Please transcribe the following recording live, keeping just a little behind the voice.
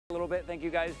A little bit. Thank you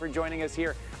guys for joining us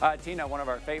here. Tina, one of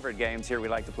our favorite games here we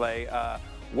like to play.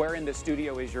 Where in the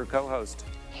studio is your co-host?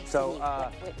 Hey, So,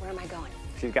 where am I going?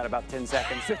 She's got about 10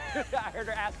 seconds. I heard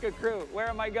her ask a crew, where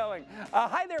am I going?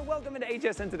 Hi there, welcome into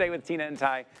HSN Today with Tina and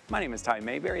Ty. My name is Ty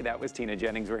Mayberry, that was Tina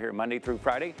Jennings. We're here Monday through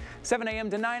Friday, 7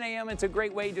 a.m. to 9 a.m. It's a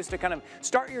great way just to kind of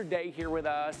start your day here with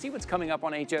see what's coming up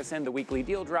on HSN, the weekly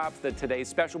deal drops, the today's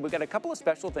special. We've got a couple of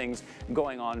special things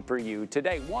going on for you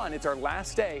today. One, it's our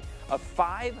last day of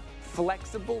 5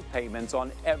 flexible payments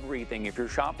on everything. If you're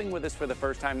shopping with us for the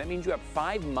first time, that means you have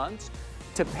 5 months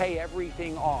to pay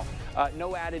everything off.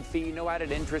 No added fee, no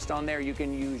added interest on there. You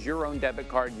can use your own debit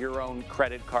card, your own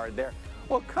credit card there.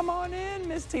 Well, come on in,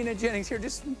 Miss Tina Jennings here.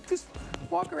 Just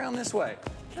walk around this way.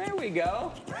 There we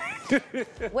go.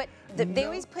 They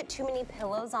always put too many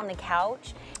pillows on the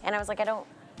couch, and I was like, I don't.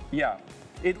 Yeah.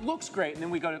 It looks great, and then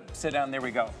we go to sit down. There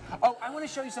we go. Oh, I want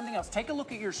to show you something else. Take a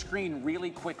look at your screen really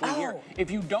quickly here.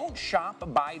 If you don't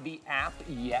shop by the app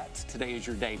yet, today is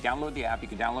your day. Download the app. You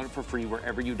can download it for free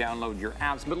wherever you download your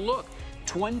apps. But look,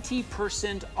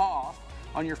 20% off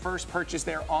on your first purchase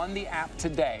there on the app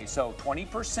today. So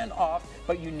 20% off,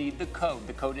 but you need the code.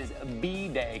 The code is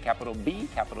B-Day, capital B,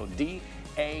 capital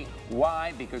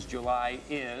D-A-Y, because July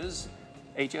is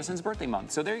HSN's birthday month.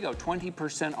 So there you go,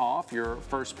 20% off your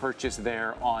first purchase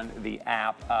there on the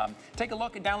app. Take a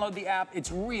look and download the app.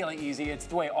 It's really easy. It's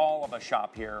the way all of us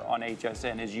shop here on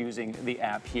HSN is using the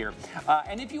app here.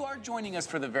 And if you are joining us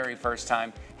for the very first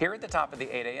time, here at the top of the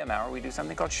 8 a.m. hour, we do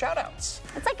something called shout outs.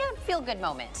 It's like a feel-good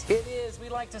moment. It is. We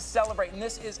like to celebrate. And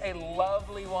this is a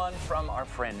lovely one from our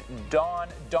friend Dawn.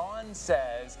 Dawn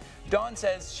says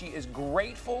she is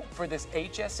grateful for this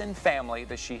HSN family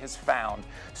that she has found.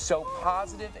 So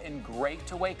positive and great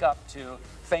to wake up to.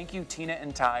 Thank you, Tina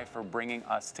and Ty, for bringing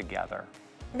us together.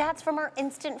 That's from our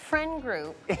Instant Friend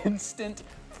group. Instant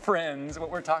Friends.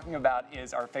 What we're talking about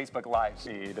is our Facebook Live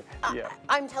feed. Yeah.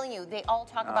 I'm telling you, they all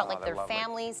talk about like their lovely.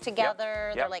 Families together.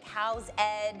 Yep. They're like, how's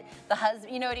Ed, the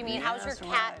husband, you know what I mean? Yeah, how's your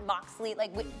cat, right. Moxley?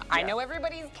 Like, I know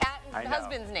everybody's cat and know.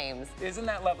 husband's names. Isn't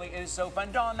that lovely? It is so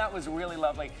fun. Dawn, that was really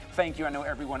lovely. Thank you. I know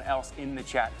everyone else in the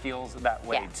chat feels that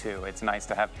way too. It's nice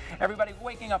to have everybody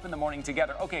waking up in the morning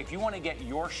together. Okay, if you want to get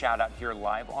your shout out here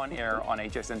live on air on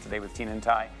HSN Today with Tina and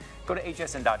Ty, go to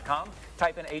hsn.com,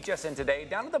 type in HSN Today.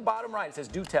 Down at the bottom right, it says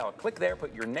Do Tell. Click there,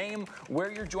 put your name,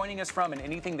 where you're joining us from, and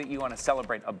anything that you want to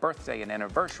celebrate, a birthday, an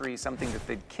anniversary, something that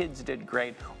the kids did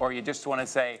great, or you just want to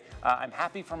say, I'm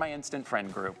happy for my Instant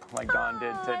Friend group, like Dawn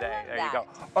did today. There you go.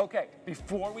 Okay,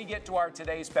 before we get to our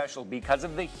Today special, because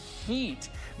of the heat,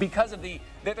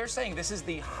 they're saying this is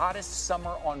the hottest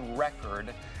summer on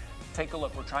record. Take a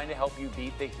look. We're trying to help you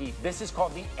beat the heat. This is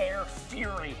called the Air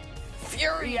Fury.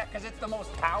 Yeah, because it's the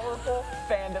most powerful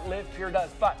fan that Live Pure does.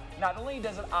 But not only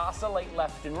does it oscillate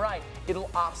left and right,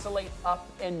 it'll oscillate up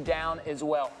and down as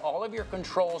well. All of your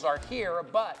controls are here,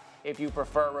 but if you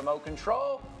prefer remote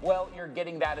control, well, you're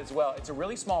getting that as well. It's a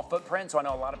really small footprint, so I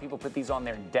know a lot of people put these on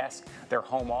their desk, their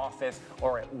home office,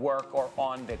 or at work, or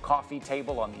on the coffee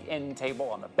table, on the end table,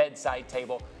 on the bedside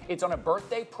table. It's on a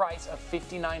birthday price of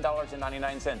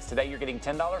 $59.99. Today, you're getting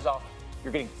 $10 off.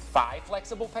 You're getting 5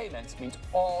 flexible payments, means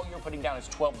all you're putting down is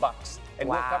 $12. And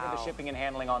we'll cover the shipping and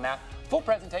handling on that. Full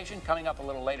presentation coming up a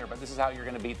little later, but this is how you're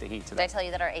going to beat the heat today. Did I tell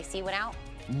you that our AC went out?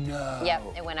 No. Yep,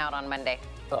 it went out on Monday.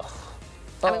 Ugh.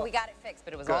 I mean, we got it fixed,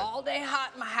 but it was all day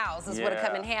hot in my house. This would have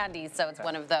come in handy, so it's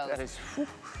one of those. That is,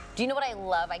 do you know what I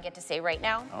love I get to say right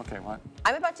now? Okay, what?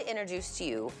 I'm about to introduce to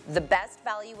you the best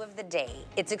value of the day.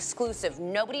 It's exclusive.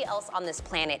 Nobody else on this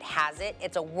planet has it.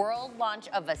 It's a world launch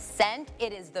of Ascent.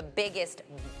 It is the biggest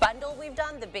bundle we've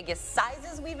done, the biggest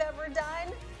sizes we've ever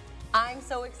done. I'm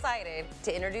so excited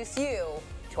to introduce you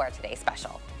to our Today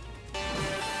special.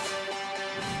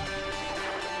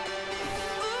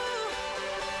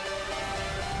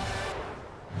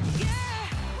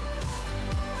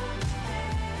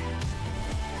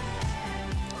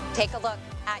 Take a look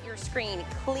at your screen.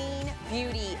 Clean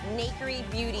Beauty, Nakery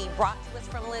Beauty, brought to us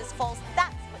from Liz Foles.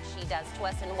 That's what she does to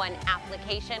us in one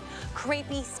application.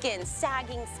 Crepey skin,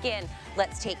 sagging skin.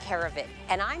 Let's take care of it.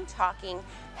 And I'm talking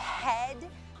head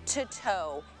to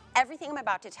toe. Everything I'm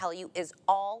about to tell you is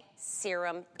all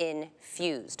serum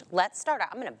infused. Let's start out.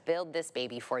 I'm gonna build this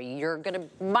baby for you.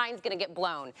 Mine's gonna get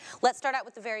blown. Let's start out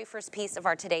with the very first piece of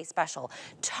our Today special.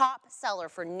 Top seller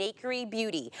for Nakery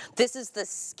Beauty. This is the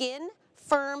Skin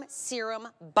Firm Serum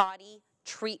Body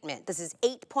Treatment. This is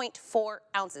 8.4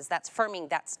 ounces. That's firming,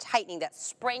 that's tightening, that's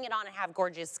spraying it on and have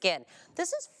gorgeous skin.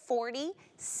 This is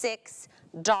 $46.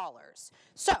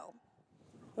 So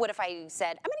What if I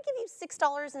said, I'm gonna give you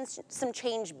 $6 and some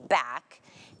change back,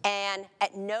 and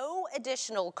at no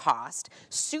additional cost,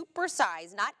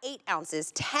 supersize, not 8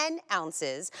 ounces, 10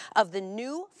 ounces of the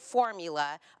new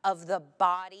formula of the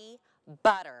body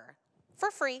butter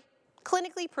for free,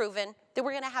 clinically proven that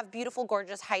we're gonna have beautiful,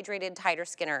 gorgeous, hydrated, tighter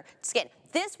skin.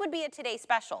 This would be a today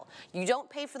special. You don't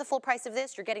pay for the full price of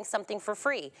this, you're getting something for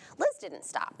free. Liz didn't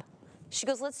stop. She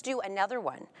goes, let's do another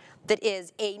one that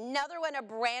is a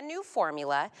brand new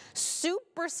formula,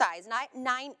 super size, not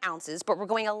 9 ounces, but we're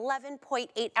going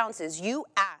 11.8 ounces. You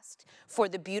asked for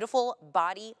the beautiful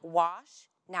body wash.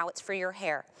 Now it's for your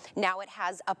hair. Now it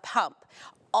has a pump.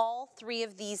 All 3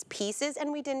 of these pieces,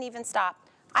 and we didn't even stop.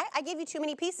 I gave you too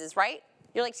many pieces, right?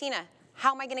 You're like, Tina,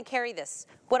 how am I gonna carry this?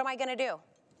 What am I gonna do?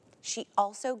 She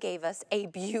also gave us a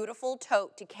beautiful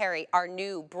tote to carry our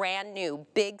new, brand new,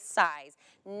 big size,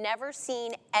 never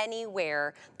seen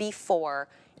anywhere before,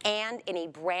 and in a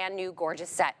brand new, gorgeous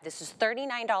set. This is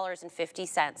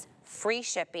 $39.50, free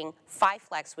shipping, 5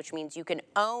 flex, which means you can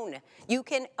own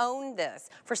this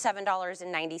for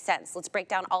 $7.90. Let's break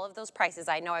down all of those prices.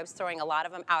 I know I was throwing a lot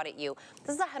of them out at you.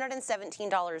 This is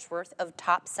 $117 worth of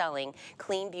top selling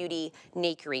clean beauty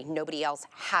nakery. Nobody else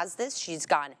has this. She's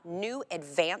gone new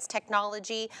advanced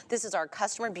technology. This is our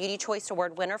customer beauty choice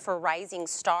award winner for Rising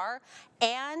Star.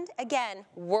 And again,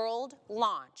 world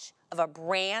launch of a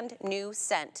brand new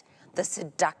scent, the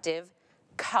Seductive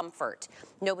Comfort.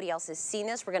 Nobody else has seen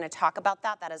this. We're going to talk about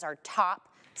that. That is our top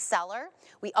seller.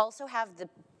 We also have the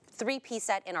 3-piece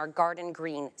set in our Garden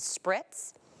Green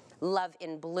Spritz, Love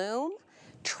in Bloom,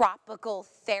 Tropical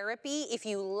Therapy. If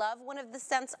you love one of the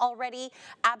scents already,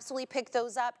 absolutely pick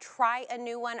those up. Try a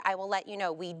new one. I will let you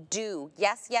know. We do,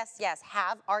 yes,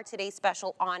 have our Today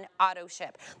Special on auto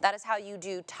ship. That is how you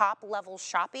do top level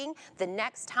shopping. The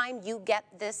next time you get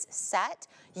this set,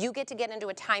 you get to get into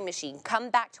a time machine.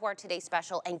 Come back to our Today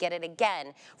Special and get it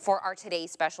again for our Today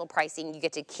Special pricing. You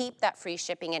get to keep that free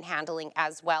shipping and handling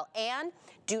as well. And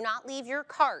do not leave your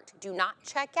cart. Do not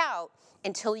check out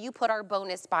until you put our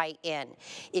bonus buy in.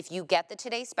 If you get the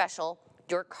Today Special,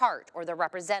 your cart or the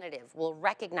representative will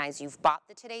recognize you've bought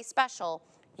the Today Special.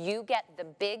 You get the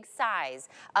big size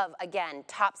of, again,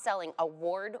 top selling,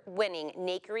 award winning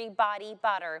Nakery Body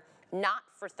Butter, not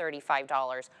for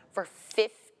 $35, for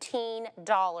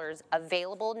 $15,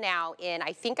 available now in,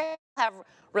 I think I have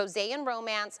Rosé and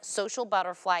Romance, Social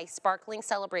Butterfly, Sparkling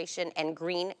Celebration, and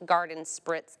Green Garden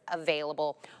Spritz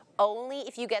available. Only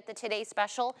if you get the Today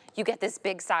Special, you get this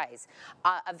big size,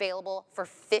 available for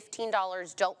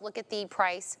 $15. Don't look at the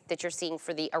price that you're seeing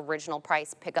for the original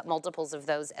price. Pick up multiples of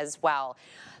those as well.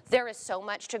 There is so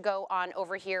much to go on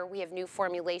over here. We have new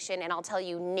formulation, and I'll tell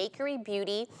you, Nakery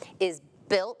Beauty is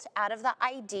built out of the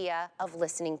idea of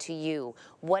listening to you,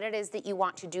 what it is that you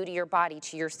want to do to your body,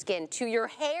 to your skin, to your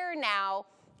hair now.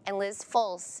 And Liz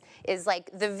Fultz is like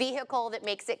the vehicle that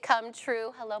makes it come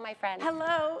true. Hello, my friend.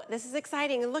 Hello. This is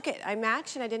exciting. And look it, I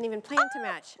matched and I didn't even plan to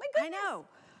match. My goodness. I know.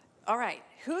 All right,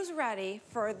 who's ready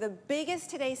for the biggest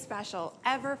Today Special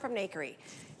ever from Nakery?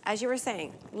 As you were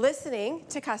saying, listening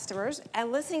to customers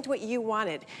and listening to what you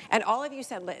wanted. And all of you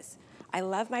said, Liz, I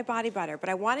love my body butter, but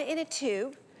I want it in a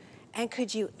tube. And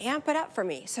could you amp it up for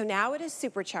me? So now it is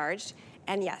supercharged.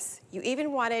 And yes, you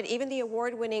even wanted the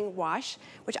award-winning wash,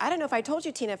 which I don't know if I told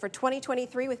you, Tina, for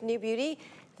 2023 with New Beauty,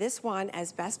 this won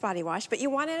as best body wash, but you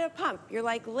wanted a pump. You're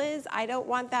like, Liz, I don't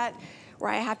want that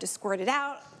where I have to squirt it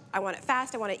out. I want it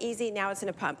fast, I want it easy, now it's in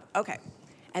a pump. Okay.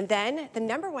 And then the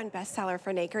 #1 bestseller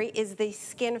for Nakery is the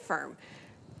Skin Firm.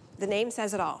 The name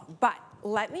says it all, but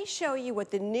let me show you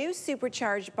what the new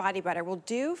supercharged body butter will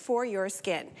do for your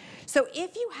skin. So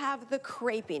if you have the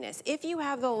crepiness, if you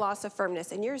have the loss of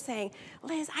firmness, and you're saying,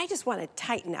 Liz, I just want to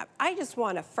tighten up, I just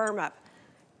want to firm up,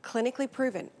 clinically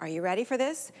proven. Are you ready for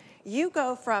this? You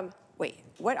go from, wait,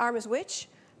 what arm is which?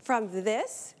 From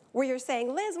this, where you're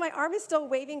saying, Liz, my arm is still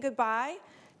waving goodbye,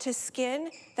 to skin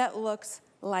that looks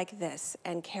like this.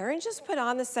 And Karen just put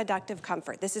on the Seductive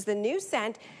Comfort. This is the new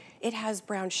scent. It has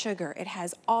brown sugar, it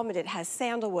has almond, it has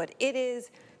sandalwood. It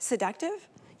is seductive,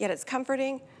 yet it's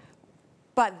comforting,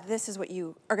 but this is what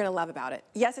you are gonna love about it.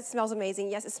 Yes, it smells amazing.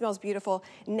 Yes, it smells beautiful.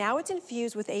 Now it's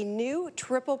infused with a new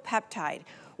triple peptide.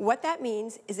 What that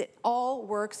means is it all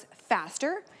works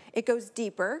faster, it goes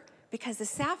deeper, because the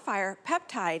Sapphire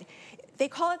peptide, they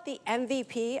call it the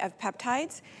MVP of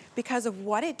peptides because of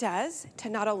what it does to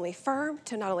not only firm,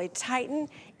 to not only tighten.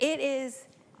 It is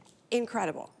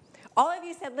incredible. All of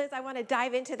you said, Liz, I want to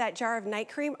dive into that jar of night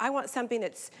cream. I want something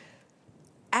that's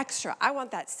extra. I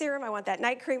want that serum, I want that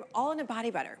night cream, all in a body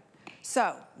butter.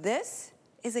 So this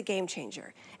is a game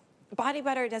changer. Body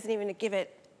butter doesn't even give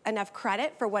it enough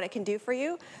credit for what it can do for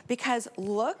you, because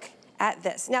look at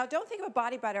this. Now, don't think of a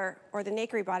body butter or the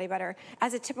Nakery body butter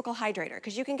as a typical hydrator,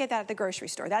 because you can get that at the grocery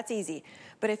store. That's easy.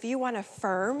 But if you want to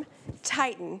firm,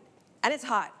 tighten, and it's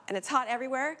hot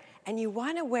everywhere, and you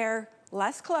want to wear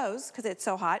less clothes because it's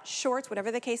so hot, shorts,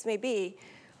 whatever the case may be,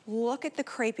 look at the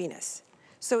crepiness.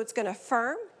 So it's going to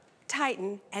firm,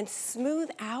 tighten, and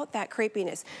smooth out that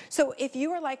crepiness. So if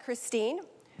you are like Christine,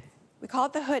 we call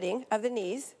it the hooding of the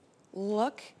knees,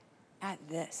 look at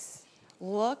this.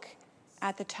 Look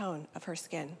at the tone of her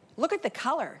skin. Look at the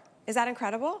color. Is that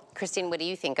incredible? Christine, what do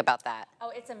you think about that?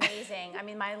 Oh, it's amazing. I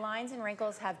mean, my lines and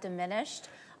wrinkles have diminished.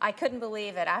 I couldn't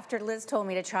believe it after Liz told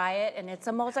me to try it, and it's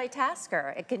a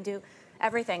multitasker. It can do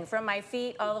everything from my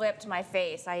feet all the way up to my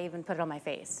face. I even put it on my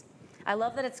face. I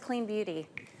love that it's clean beauty.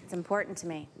 It's important to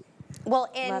me. Well,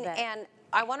 and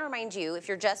I want to remind you, if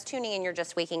you're just tuning in, you're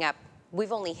just waking up,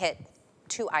 we've only hit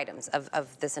 2 items of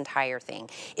this entire thing.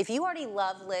 If you already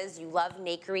love Liz, you love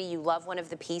Nakery, you love one of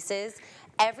the pieces,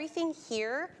 everything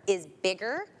here is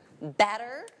bigger,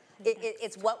 better.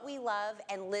 It's what we love,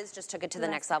 and Liz just took it to the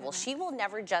next level. She will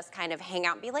never just kind of hang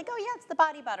out and be like, oh yeah, it's the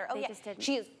body butter. Oh yeah.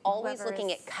 She is always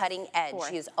looking at cutting edge.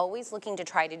 She is always looking to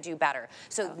try to do better.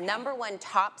 So #1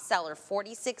 top seller,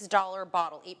 $46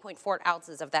 bottle, 8.4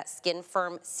 ounces of that Skin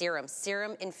Firm Serum,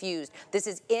 serum infused. This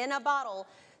is in a bottle,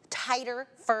 tighter,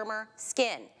 firmer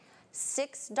skin.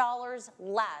 $6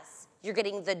 less. You're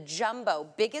getting the jumbo,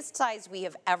 biggest size we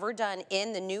have ever done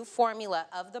in the new formula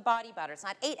of the body butter. It's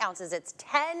not 8 ounces, it's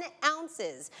 10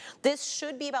 ounces. This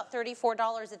should be about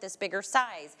 $34 at this bigger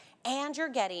size. And you're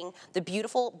getting the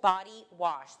beautiful body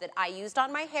wash that I used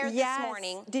on my hair this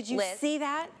morning. Did you see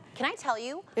that? Can I tell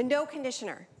you? No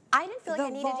conditioner. I didn't feel like I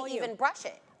needed to even brush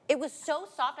it. It was so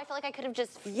soft, I feel like I could have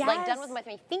just like done with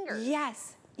my fingers.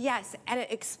 Yes. Yes, and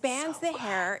it expands the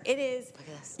hair. It is. Look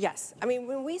at this. Yes, I mean,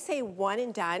 when we say one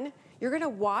and done, you're gonna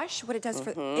wash. What it does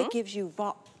for it gives you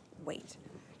weight.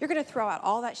 You're gonna throw out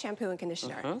all that shampoo and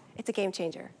conditioner. It's a game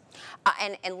changer.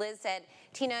 And Liz said,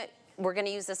 Tina, we're gonna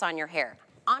use this on your hair.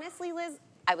 Honestly, Liz,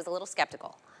 I was a little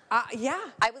skeptical. Yeah.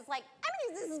 I was like, I'm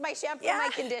gonna use this as my shampoo and my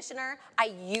conditioner.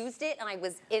 I used it and I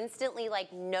was instantly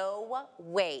like, no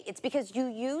way. It's because you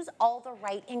use all the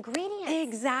right ingredients.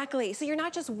 Exactly. So you're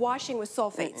not just washing with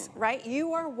sulfates, right?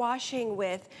 You are washing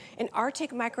with an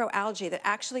Arctic microalgae that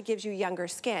actually gives you younger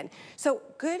skin. So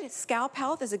good scalp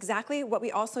health is exactly what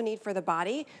we also need for the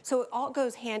body. So it all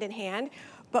goes hand in hand.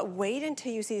 But wait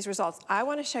until you see these results. I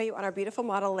want to show you on our beautiful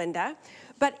model, Linda.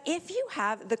 But if you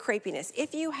have the crepiness,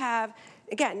 if you have,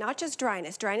 again, not just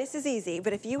dryness is easy,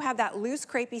 but if you have that loose,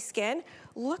 crepey skin,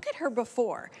 look at her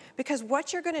before, because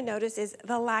what you're gonna notice is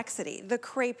the laxity, the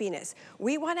crepiness.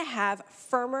 We wanna have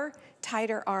firmer,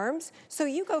 tighter arms, so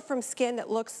you go from skin that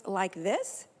looks like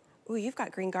this, ooh, you've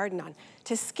got Green Garden on,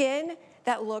 to skin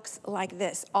that looks like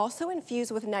this, also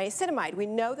infused with niacinamide. We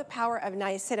know the power of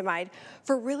niacinamide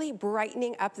for really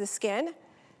brightening up the skin.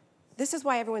 This is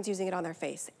why everyone's using it on their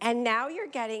face. And now you're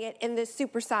getting it in this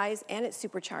super size, and it's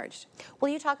supercharged. Will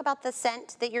you talk about the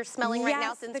scent that you're smelling right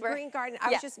now? Since the Green Garden. I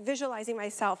was just visualizing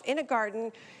myself in a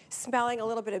garden, smelling a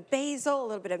little bit of basil, a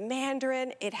little bit of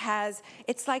mandarin.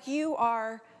 It's like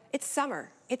it's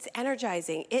summer. It's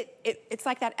energizing. It's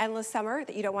like that endless summer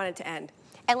that you don't want it to end.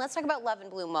 And let's talk about Love and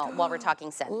Bloom while we're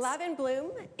talking scents. Love and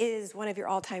Bloom is one of your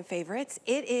all-time favorites.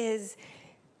 It is,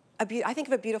 I think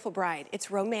of a beautiful bride.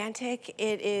 It's romantic,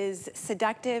 it is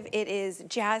seductive, it is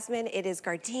jasmine, it is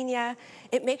gardenia.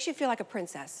 It makes you feel like a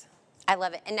princess. I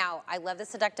love it. And now, I love the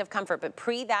seductive comfort, but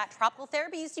pre that, Tropical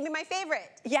Therapy used to be my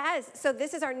favorite. Yes, so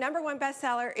this is our #1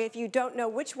 bestseller. If you don't know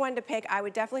which one to pick, I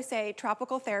would definitely say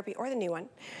Tropical Therapy or the new one.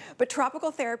 But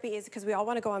Tropical Therapy is because we all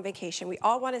want to go on vacation. We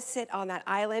all want to sit on that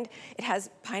island. It has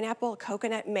pineapple,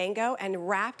 coconut, mango, and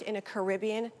wrapped in a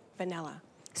Caribbean vanilla.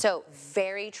 So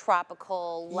very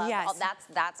tropical, love, yes.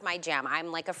 That's my jam.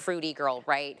 I'm like a fruity girl,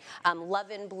 right? Love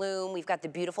and Bloom, we've got the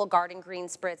beautiful garden green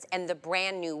spritz and the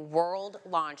brand new world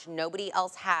launch, nobody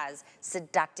else has,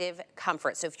 Seductive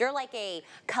Comfort. So if you're like a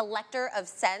collector of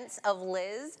scents of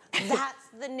Liz, that's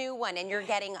the new one. And you're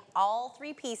getting all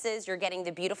 3 pieces. You're getting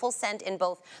the beautiful scent in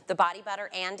both the body butter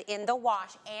and in the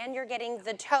wash, and you're getting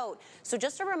the tote. So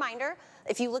just a reminder,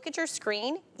 if you look at your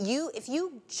screen, if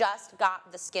you just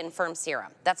got the Skin Firm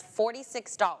Serum, that's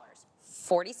 $46.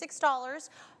 $46.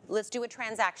 Let's do a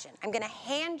transaction. I'm gonna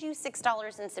hand you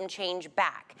 $6 and some change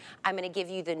back. I'm gonna give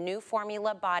you the new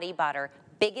formula body butter,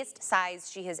 biggest size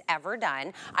she has ever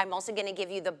done. I'm also gonna give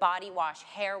you the body wash,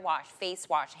 hair wash, face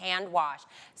wash, hand wash,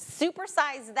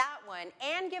 supersize that one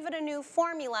and give it a new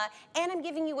formula, and I'm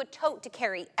giving you a tote to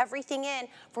carry everything in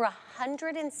for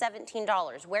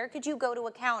 $117. Where could you go to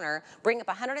a counter, bring up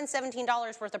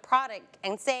 $117 worth of product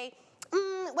and say,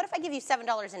 what if I give you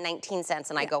 $7.19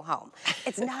 and I go home?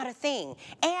 It's not a thing.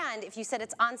 And if you said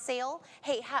it's on sale,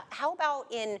 hey, how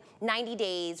about in 90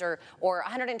 days or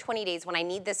 120 days when I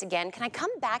need this again, can I come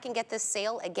back and get this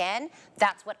sale again?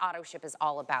 That's what auto ship is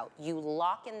all about. You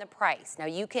lock in the price. Now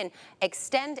you can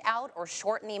extend out or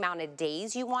shorten the amount of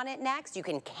days you want it next. You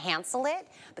can cancel it,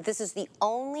 but this is the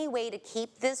only way to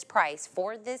keep this price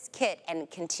for this kit and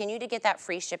continue to get that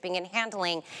free shipping and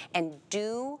handling. And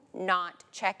do not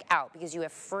check out because you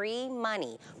have free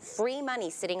money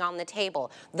sitting on the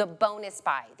table. The bonus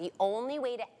buy, the only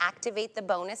way to activate the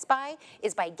bonus buy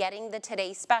is by getting the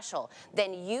Today Special.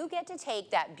 Then you get to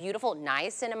take that beautiful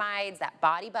niacinamides, that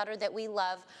body butter that we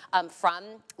love from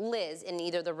Liz in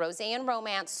either the Rosé and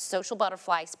Romance, Social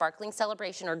Butterfly, Sparkling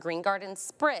Celebration, or Green Garden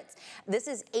Spritz. This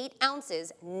is 8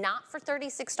 ounces, not for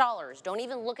 $36. Don't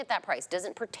even look at that price.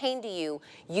 Doesn't pertain to you.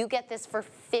 You get this for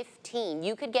 $15.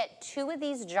 You could get 2 of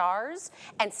these jars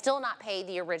and still not pay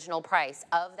the original price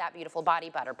of that beautiful body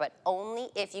butter, but only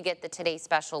if you get the Today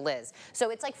Special, Liz. So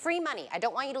it's like free money. I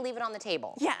don't want you to leave it on the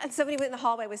table. Yeah, and somebody in the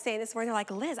hallway was saying this morning, they're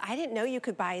like, Liz, I didn't know you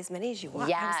could buy as many as you want.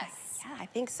 Yes. I was like, yeah, I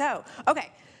think so.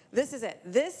 Okay. This is it.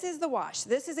 This is the wash.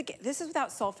 This is without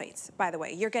sulfates, by the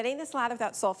way. You're getting this lather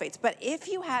without sulfates. But if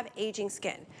you have aging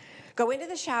skin, go into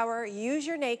the shower, use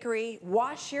your Nakery,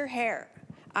 wash your hair.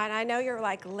 And I know you're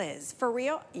like, Liz, for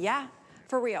real? Yeah,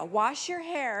 for real. Wash your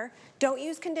hair. Don't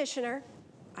use conditioner.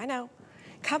 I know.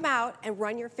 Come out and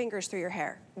run your fingers through your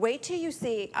hair. Wait till you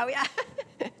see, oh yeah.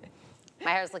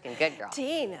 My hair's looking good, girl.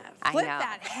 Tina, flip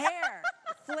that hair.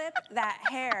 Flip that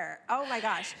hair. Oh my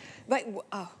gosh. But,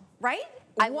 oh, right?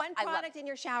 One product in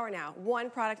your shower now.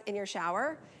 One product in your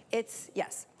shower. It's,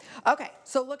 yes. Okay,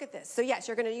 so look at this. So yes,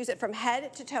 you're gonna use it from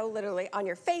head to toe, literally, on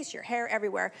your face, your hair,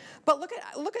 everywhere. But look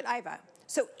at Iva.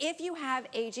 So if you have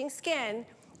aging skin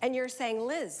and you're saying,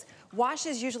 Liz,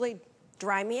 washes usually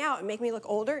dry me out and make me look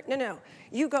older. No, no.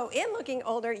 You go in looking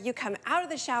older, you come out of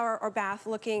the shower or bath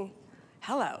looking,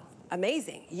 hello,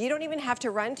 amazing. You don't even have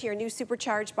to run to your new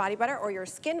supercharged body butter or your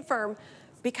Skin Firm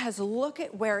because look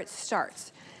at where it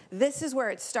starts. This is where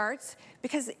it starts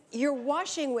because you're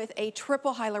washing with a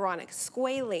triple hyaluronic,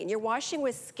 squalene. You're washing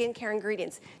with skincare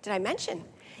ingredients. Did I mention?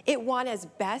 It won as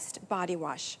best body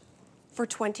wash for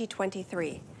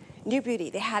 2023. New Beauty,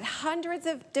 they had hundreds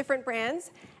of different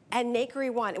brands and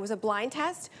Nakery won. It was a blind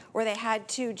test where they had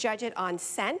to judge it on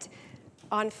scent,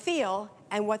 on feel,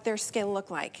 and what their skin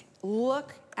looked like.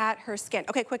 Look at her skin.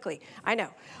 Okay, quickly, I know.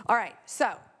 All right,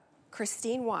 so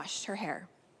Christine washed her hair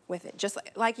with it, just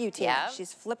like you, Tina. Yep.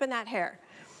 She's flipping that hair.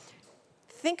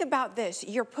 Think about this.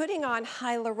 You're putting on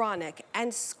hyaluronic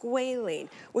and squalene,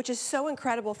 which is so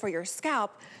incredible for your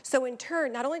scalp. So in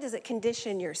turn, not only does it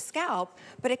condition your scalp,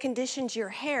 but it conditions your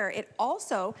hair. It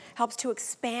also helps to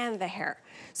expand the hair.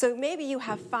 So maybe you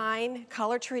have fine,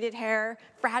 color-treated hair,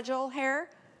 fragile hair.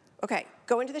 Okay,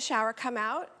 go into the shower, come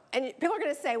out, and people are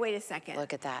gonna say, wait a second.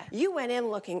 Look at that. You went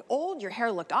in looking old, your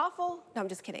hair looked awful. No, I'm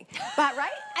just kidding. But right?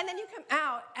 And then you come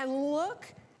out and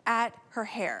look at her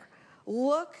hair.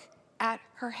 Look at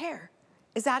her hair.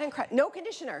 Is that incredible? No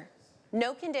conditioner.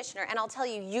 No conditioner, and I'll tell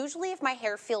you, usually if my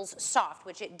hair feels soft,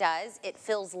 which it does, it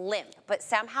feels limp, but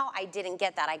somehow I didn't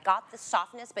get that. I got the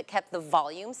softness, but kept the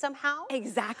volume somehow.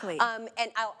 Exactly.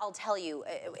 And I'll tell you,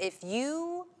 if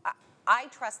you, I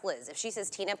trust Liz. If she says,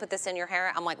 Tina, put this in your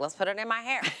hair, I'm like, let's put it in my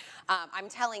hair. I'm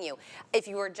telling you, if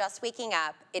you are just waking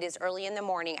up, it is early in the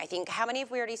morning. I think, how many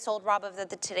have we already sold, Rob, of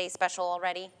the Today Special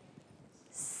already?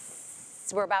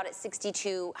 We're about at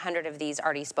 6,200 of these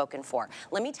already spoken for.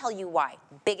 Let me tell you why.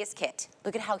 Biggest kit.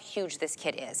 Look at how huge this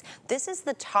kit is. This is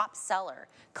the top seller.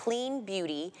 Clean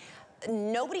Beauty.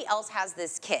 Nobody else has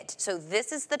this kit. So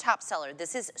this is the top seller.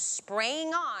 This is spraying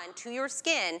on to your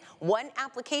skin, one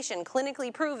application,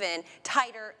 clinically proven,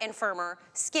 tighter and firmer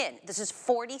skin. This is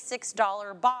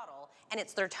 $46 bottle, and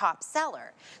it's their top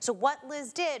seller. So what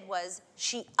Liz did was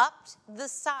she upped the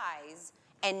size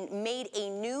and made a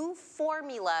new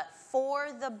formula for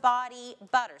the body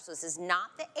butter. So this is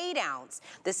not the 8 ounce,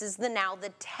 this is now the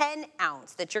 10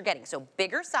 ounce that you're getting. So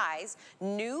bigger size,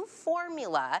 new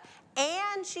formula,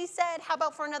 and she said, how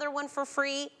about for another one for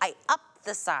free? I upped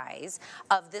the size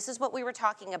of, this is what we were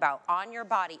talking about, on your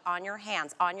body, on your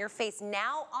hands, on your face,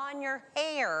 now on your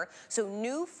hair. So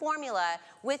new formula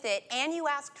with it, and you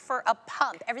asked for a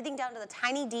pump, everything down to the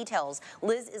tiny details.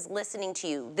 Liz is listening to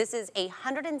you. This is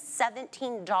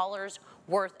 $117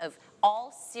 worth of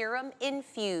all serum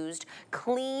infused,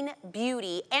 clean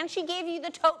beauty, and she gave you the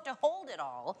tote to hold it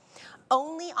all.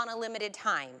 Only on a limited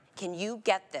time can you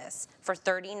get this for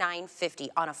 $39.50.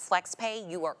 On a flex pay,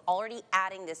 you are already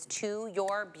adding this to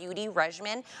your beauty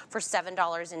regimen for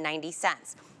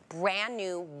 $7.90. Brand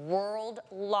new world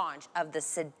launch of the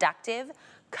Seductive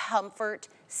Comfort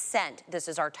Scent. This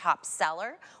is our top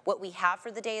seller. What we have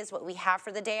for the day is what we have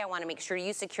for the day. I want to make sure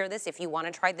you secure this if you want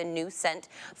to try the new scent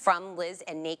from Liz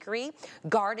and Nakery.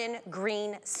 Garden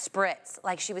Green Spritz.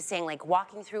 Like she was saying, like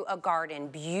walking through a garden.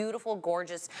 Beautiful,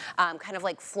 gorgeous, kind of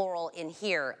like floral in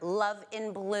here. Love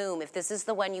in Bloom. If this is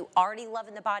the one you already love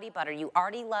in the body butter, you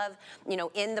already love, you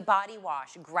know, in the body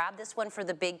wash, grab this one for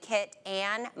the big kit.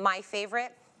 And my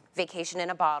favorite, Vacation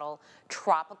in a Bottle,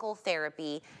 Tropical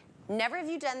Therapy. Never have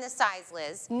you done this size,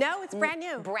 Liz. No, it's brand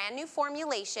new. Brand new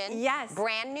formulation. Yes.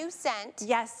 Brand new scent.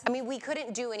 Yes. I mean, we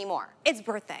couldn't do any more. It's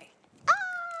birthday.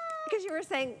 Because you were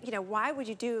saying, you know, why would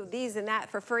you do these and that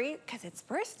for free? Because it's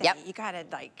birthday. Yep. You gotta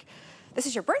like, this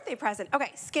is your birthday present.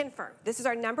 Okay, Skin Firm. This is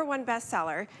our #1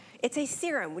 bestseller. It's a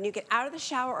serum. When you get out of the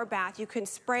shower or bath, you can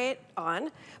spray it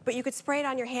on, but you could spray it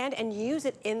on your hand and use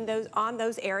it in on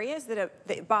those areas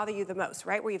that bother you the most,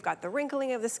 right? Where you've got the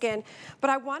wrinkling of the skin. But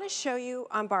I want to show you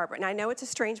on Barbara, and I know it's a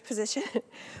strange position,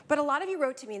 but a lot of you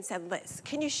wrote to me and said, Liz,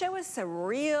 can you show us some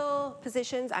real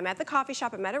positions? I'm at the coffee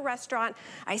shop, I'm at a restaurant,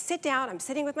 I sit down, I'm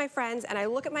sitting with my friends, and I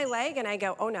look at my leg and I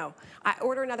go, oh no, I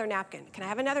order another napkin. Can I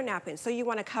have another napkin? So you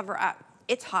want to cover up.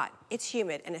 It's hot, it's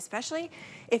humid, and especially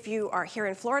if you are here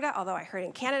in Florida, although I heard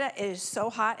in Canada it is so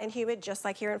hot and humid just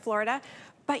like here in Florida,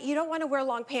 but you don't want to wear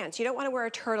long pants, you don't want to wear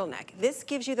a turtleneck. This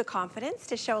gives you the confidence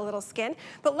to show a little skin,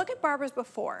 but look at Barbara's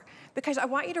before, because I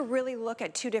want you to really look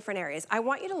at two different areas. I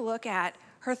want you to look at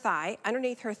her thigh,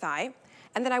 underneath her thigh,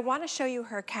 and then I want to show you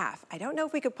her calf. I don't know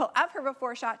if we could pull up her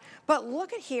before shot, but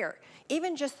look at here,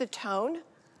 even just the tone,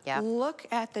 look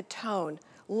at the tone.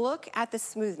 Look at the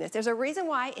smoothness. There's a reason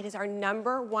why it is our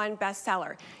 #1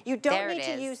 bestseller. You don't need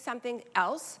to use something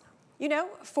else, you know,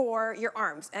 for your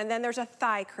arms. And then there's a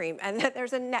thigh cream, and then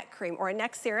there's a neck cream or a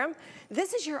neck serum.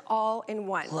 This is your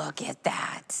all-in-one. Look at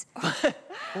that.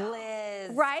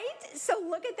 Liz. Right? So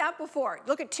look at that before.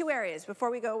 Look at two areas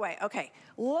before we go away. Okay,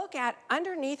 look at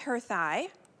underneath her thigh.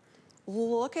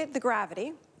 Look at the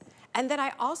gravity. And then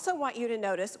I also want you to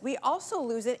notice, we also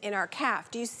lose it in our calf.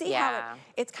 Do you see how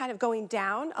it's kind of going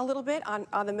down a little bit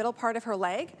on the middle part of her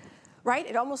leg, right?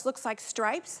 It almost looks like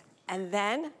stripes. And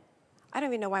then, I don't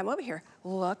even know why I'm over here.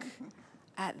 Look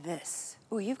at this.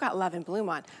 Ooh, you've got Love and Bloom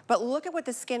on. But look at what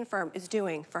the Skin Firm is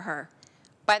doing for her.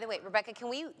 By the way, Rebecca, can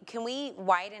we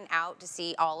widen out to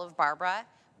see all of Barbara?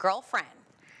 Girlfriend.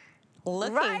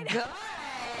 Looking good.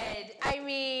 I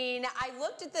mean, I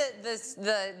looked at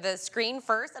the screen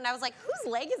first and I was like,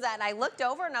 whose leg is that? And I looked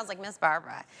over and I was like, Miss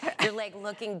Barbara, your leg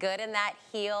looking good in that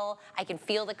heel. I can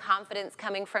feel the confidence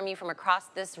coming from you from across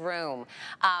this room.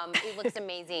 It looks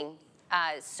amazing.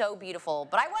 So beautiful.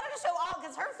 But I wanted to show all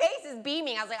because her face is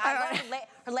beaming. I was like,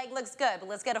 her leg looks good, but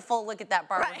let's get a full look at that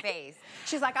Barbara face.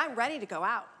 She's like, I'm ready to go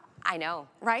out. I know.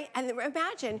 Right? And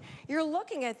imagine you're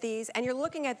looking at these and you're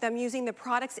looking at them using the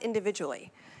products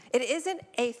individually. It isn't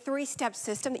a 3-step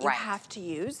system that you have to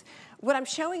use. What I'm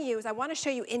showing you is I want to show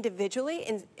you individually,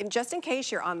 and just in case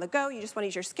you're on the go, you just want to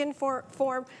use your Skin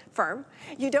Firm,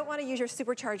 you don't want to use your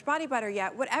supercharged body butter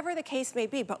yet, whatever the case may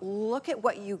be, but look at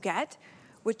what you get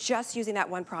with just using that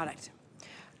one product.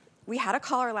 We had a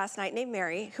caller last night named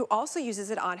Mary who also uses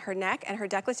it on her neck and her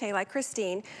décolleté like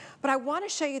Christine, but I want to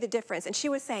show you the difference. And she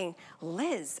was saying,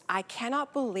 Liz, I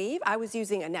cannot believe I was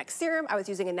using a neck serum, I was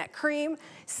using a neck cream.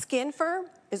 Skin Firm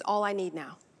is all I need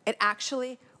now. It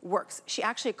actually works. She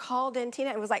actually called in, Tina,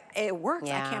 and was like, it works,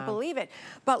 I can't believe it.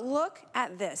 But look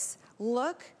at this.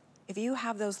 Look, if you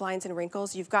have those lines and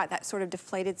wrinkles, you've got that sort of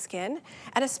deflated skin.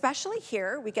 And especially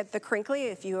here, we get the crinkly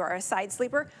if you are a side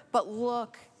sleeper, but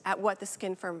look at what the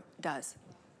Skin Firm does.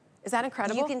 Is that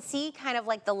incredible? You can see kind of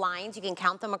like the lines, you can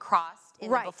count them across in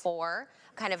the before,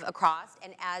 kind of across,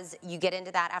 and as you get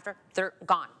into that after, they're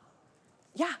gone.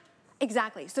 Yeah,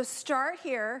 exactly. So start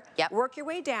here, work your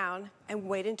way down, and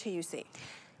wait until you see.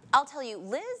 I'll tell you,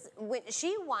 Liz, when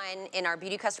she won in our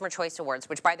Beauty Customer Choice Awards,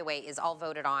 which by the way is all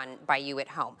voted on by you at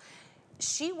home,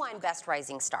 she won Best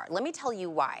Rising Star. Let me tell you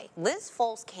why. Liz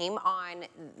Foles came on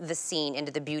the scene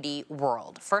into the beauty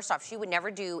world. First off, she would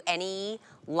never do any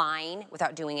line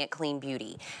without doing it clean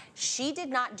beauty. She did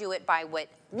not do it by what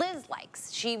Liz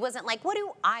likes. She wasn't like, what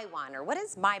do I want, or what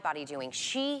is my body doing?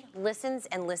 She listens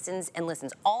and listens and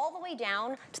listens, all the way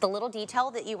down to the little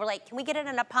detail that you were like, can we get it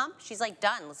in a pump? She's like,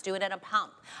 done, let's do it in a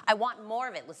pump. I want more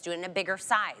of it, let's do it in a bigger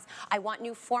size. I want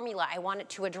new formula, I want it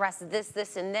to address this,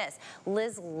 this, and this.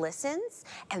 Liz listens,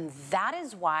 and that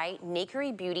is why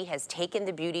Nakery Beauty has taken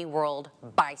the beauty world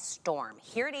by storm.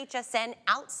 Here at HSN,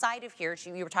 outside of here,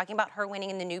 you were talking about her winning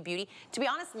in the new beauty. To be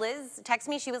honest, Liz texted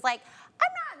me, she was like,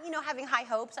 I'm not, having high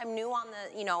hopes. I'm new on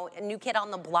the, a new kid on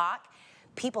the block.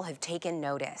 People have taken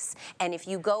notice. And if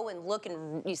you go and look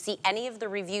and you see any of the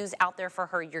reviews out there for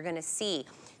her, you're gonna see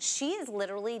she has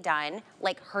literally done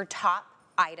like her top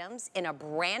items in a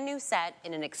brand new set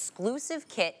in an exclusive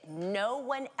kit. No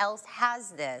one else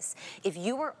has this. If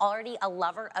you were already a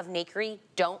lover of Nakery,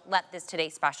 don't let this Today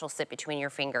Special sit between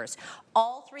your fingers.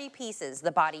 All 3 pieces,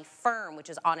 the body firm, which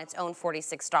is on its own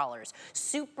 $46.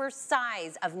 Super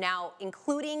size of now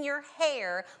including your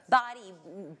hair, body,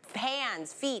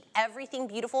 hands, feet, everything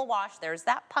beautiful wash. There's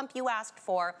that pump you asked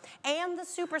for. And the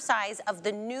super size of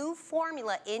the new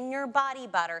formula in your body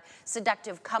butter.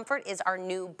 Seductive Comfort is our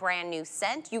new brand new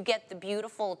scent. You get the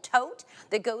beautiful tote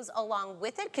that goes along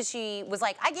with it, because she was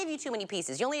like, I gave you too many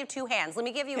pieces. You only have 2 hands. Let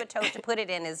me give you a tote to put it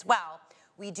in as well.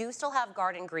 We do still have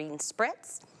Garden Green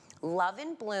Spritz. Love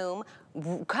and Bloom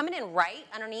coming in right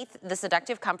underneath the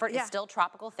Seductive Comfort is still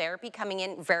Tropical Therapy coming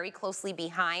in very closely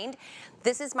behind.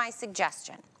 This is my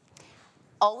suggestion.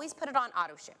 Always put it on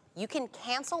auto ship. You can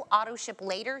cancel auto ship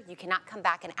later. You cannot come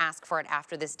back and ask for it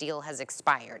after this deal has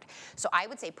expired. So I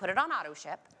would say put it on auto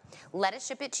ship. Let us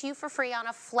ship it to you for free on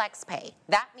a flex pay.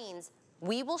 That means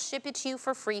we will ship it to you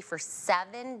for free for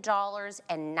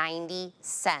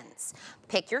 $7.90.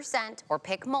 Pick your scent or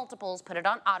pick multiples, put it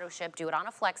on auto ship, do it on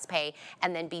a flex pay,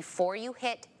 and then before you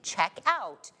hit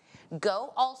checkout,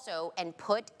 go also and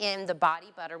put in the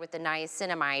body butter with the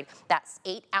niacinamide. That's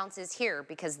 8 ounces here,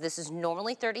 because this is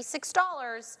normally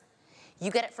 $36.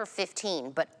 You get it for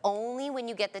 $15, but only when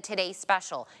you get the Today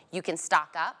Special. You can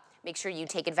stock up. Make sure you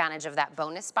take advantage of that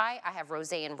bonus buy. I have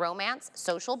Rosé and Romance,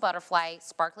 Social Butterfly,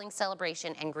 Sparkling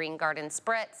Celebration, and Green Garden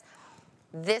Spritz.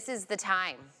 This is the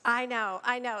time. I know.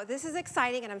 This is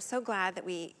exciting, and I'm so glad that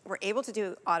we were able to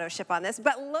do auto ship on this.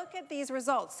 But look at these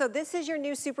results. So this is your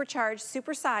new supercharged,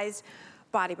 supersized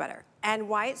body butter. And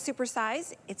why it's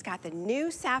supersized? It's got the new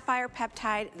sapphire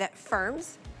peptide that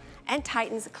firms and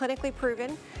tightens, clinically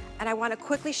proven. And I want to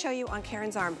quickly show you on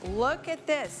Karen's arm. Look at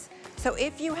this. So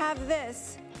if you have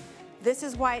this, this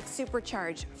is why it's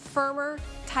supercharged. Firmer,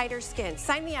 tighter skin.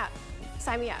 Sign me up.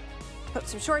 Sign me up. Put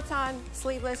some shorts on,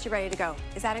 sleeveless, you're ready to go.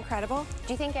 Is that incredible?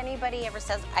 Do you think anybody ever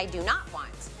says, I do not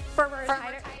want firmer,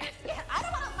 tighter? Yeah, I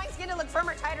don't want my skin to look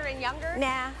firmer, tighter, and younger.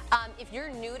 Nah. If you're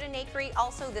new to Nakery,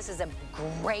 also, this is a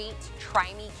great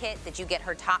Try Me kit that you get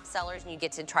her top sellers and you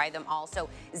get to try them all. So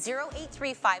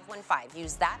 083515,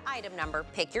 use that item number,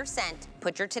 pick your scent,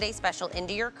 put your Today Special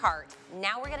into your cart.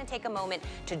 Now we're gonna take a moment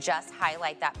to just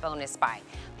highlight that bonus buy.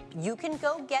 You can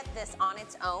go get this on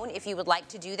its own if you would like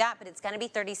to do that, but it's gonna be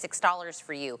 $36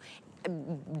 for you.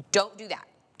 Don't do that.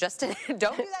 Don't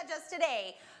do that just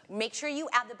today. Make sure you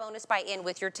add the bonus buy in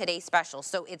with your Today Special.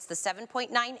 So it's the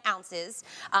 7.9 ounces.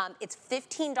 It's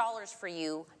 $15 for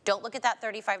you. Don't look at that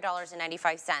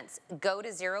 $35.95. Go to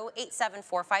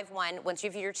 087451. Once you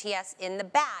have your TS in the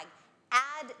bag,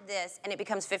 add this and it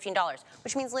becomes $15,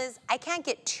 which means, Liz, I can't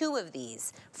get 2 of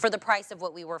these for the price of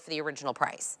what we were for the original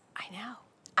price. I know.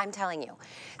 I'm telling you.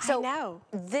 So I know.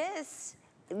 This,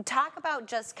 talk about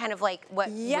just kind of like what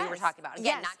we were talking about.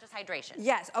 Again, not just hydration.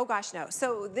 Yes, oh gosh, no.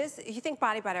 So this, you think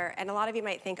body butter, and a lot of you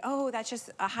might think, oh, that's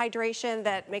just a hydration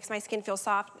that makes my skin feel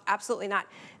soft. Absolutely not.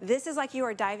 This is like you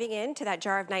are diving into that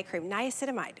jar of night cream.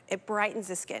 Niacinamide, it brightens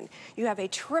the skin. You have a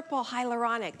triple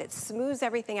hyaluronic that smooths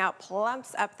everything out,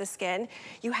 plumps up the skin.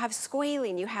 You have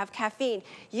squalene, you have caffeine.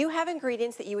 You have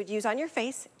ingredients that you would use on your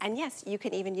face, and yes, you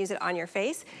can even use it on your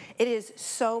face. It is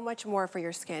so much more for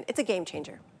your skin. It's a game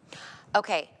changer.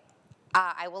 Okay,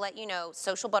 I will let you know,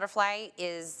 Social Butterfly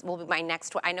will be my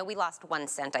next one. I know we lost 1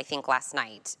 cent, I think, last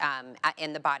night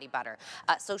in the body butter.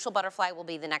 Social Butterfly will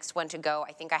be the next one to go.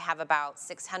 I think I have about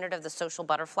 600 of the Social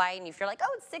Butterfly, and if you're like,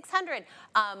 oh, it's 600.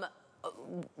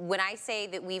 When I say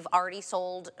that we've already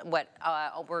sold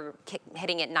we're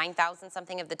hitting at 9,000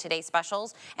 something of the Today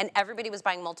Specials, and everybody was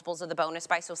buying multiples of the bonus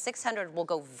buy, so 600 will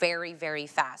go very, very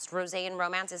fast. Rosé and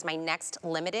Romance is my next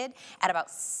limited at about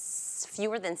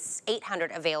fewer than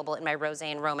 800 available in my Rosé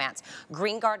and Romance.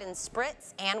 Green Garden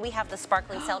Spritz, and we have the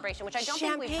Sparkling Celebration, which I don't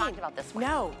think we've talked about this one.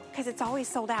 No, because it's always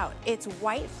sold out. It's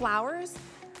white flowers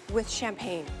with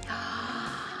champagne.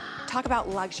 Talk about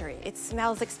luxury. It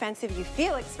smells expensive, you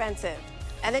feel expensive,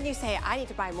 and then you say, I need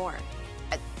to buy more.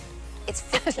 It's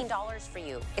 $15 for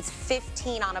you. It's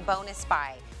 $15 on a bonus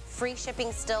buy. Free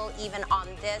shipping still even on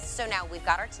this. So now we've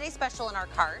got our Today Special in our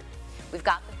cart. We've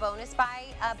got the bonus buy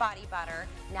body butter.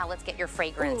 Now let's get your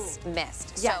fragrance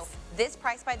mist. Yes. So this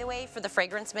price, by the way, for the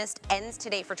fragrance mist ends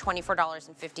today for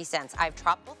 $24.50. I have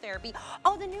Tropical Therapy.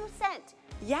 Oh, the new scent.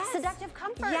 Yes. Seductive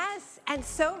Comfort. Yes, and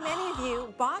so many of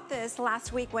you bought this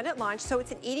last week when it launched. So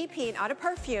it's an EDP, an eau de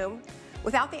perfume,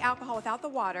 without the alcohol, without the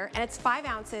water, and it's 5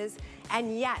 ounces.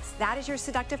 And yes, that is your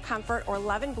Seductive Comfort or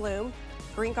Love and Bloom,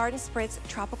 Green Garden Spritz,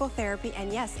 Tropical Therapy,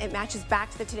 and yes, it matches back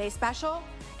to the Today Special.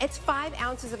 It's 5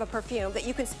 ounces of a perfume that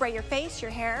you can spray your face,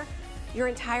 your hair, your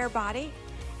entire body,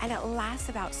 and it lasts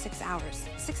about 6 hours,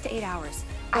 6 to 8 hours.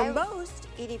 Most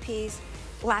EDPs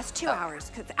last 2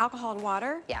 hours because it's alcohol and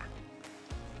water. Yeah.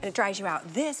 And it dries you out.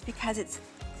 This, because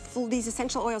these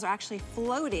essential oils are actually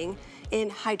floating in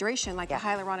hydration, like the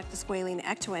hyaluronic, the squalene, the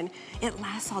ectoin, it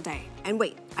lasts all day. And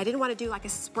wait, I didn't want to do like a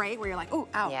spray where you're like, oh,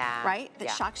 ow, right? That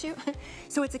shocks you.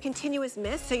 So it's a continuous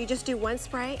mist, so you just do one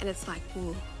spray and it's like,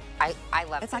 ooh. I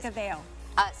love it. It's like a veil.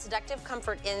 Seductive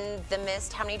Comfort in the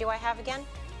mist. How many do I have again?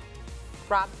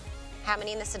 Rob, how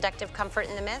many in the Seductive Comfort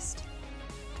in the mist?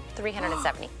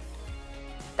 370.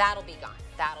 That'll be gone.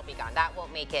 That'll be gone. That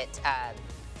won't make it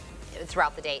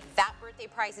throughout the day. That birthday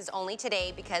price is only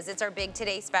today because it's our big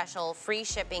Today Special. Free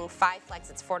shipping, 5 flex,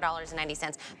 it's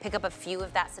 $4.90. Pick up a few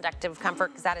of that Seductive Comfort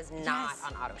because that is not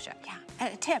on auto ship. Yeah,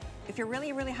 and a tip, if you're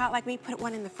really, really hot like me, put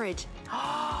one in the fridge.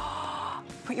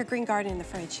 Put your Green Garden in the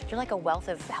fridge. You're like a wealth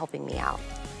of helping me out.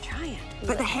 Try it.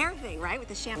 But the hair thing, right, with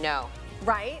the shampoo? No.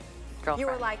 Right? Girlfriend. You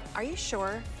were like, are you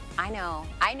sure? I know.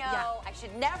 Yeah. I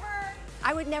should never.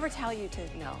 I would never tell you to.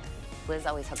 No. Liz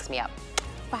always hooks me up.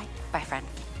 Bye. Bye, friend.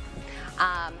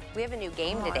 We have a new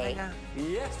game today.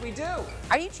 Yes, we do.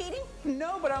 Are you cheating?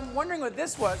 No, but I'm wondering what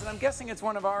this was, and I'm guessing it's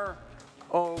one of our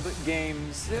old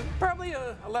games. Probably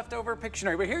a leftover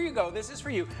Pictionary, but here you go. This is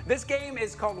for you. This game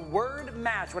is called Word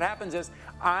Match. What happens is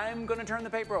I'm going to turn the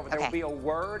paper over. There will be a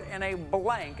word and a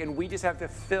blank, and we just have to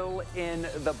fill in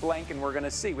the blank, and we're going to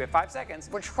see. We have 5 seconds.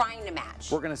 We're trying to match.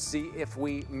 We're going to see if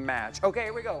we match. Okay,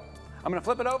 here we go. I'm going to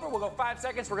flip it over. We'll go 5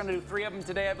 seconds. We're going to do 3 of them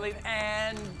today, I believe,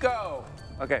 and go.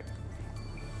 Okay.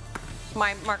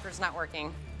 My marker's not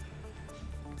working.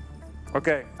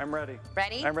 Okay, I'm ready.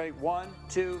 Ready? I'm ready. 1,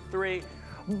 2, 3.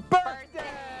 Birthday!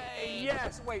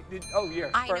 Yes. Wait. Oh, yeah.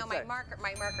 I know my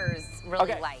marker is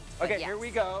really light. Okay. Yes. Here we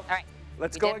go. All right.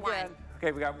 Let's go again.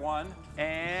 Okay, we got 1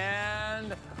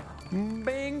 and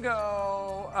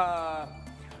bingo.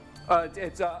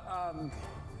 It's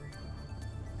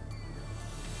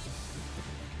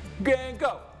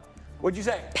go. What'd you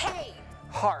say? Pay.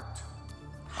 Heart.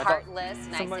 Heartless,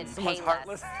 and I said pay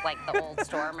less, like the old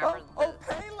store. Remember?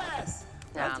 Payless.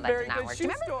 No, That's that very did not good work. shoe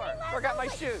store. Forgot my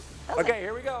shoes. Okay, Okay,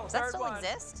 here we go. Does that Third still one.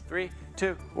 exist? 3,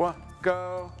 2, 1,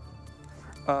 go.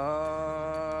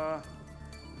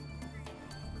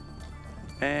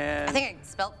 And I think I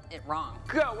spelled it wrong.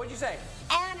 go. What'd you say?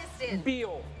 Aniston.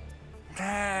 Beal.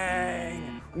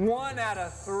 Dang. 1 out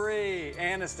of 3.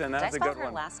 Aniston. That's a Did I spell good her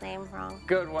one. last name wrong?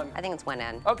 Good one. I think it's one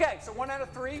N. Okay, so 1 out of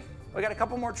 3. We got a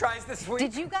couple more tries this week.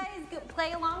 Did you guys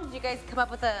play along? Did you guys come up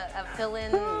with a fill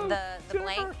in the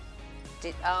blank?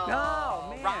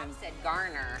 Oh, man. Rob said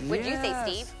Garner. What'd you say, Yes.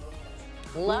 Steve?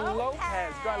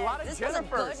 Lopez. Got a lot of This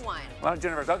Jennifers. was a good one. A lot of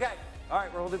Jennifers. Okay. All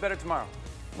right, we'll do better tomorrow.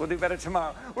 We'll do better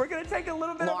tomorrow. We're going to take a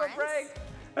little bit Lawrence? of a break.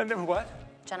 And then what?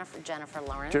 Jennifer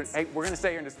Lawrence. Hey, we're going to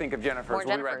stay here and just think of Jennifers. More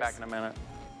We'll be right Jennifers. back in a minute.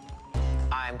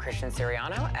 I'm Christian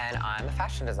Siriano, and I'm a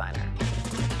fashion designer.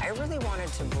 I really wanted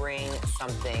to bring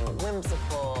something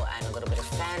whimsical and a little bit of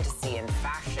fantasy and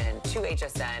fashion to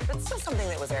HSN, but still something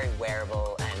that was very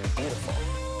wearable and beautiful.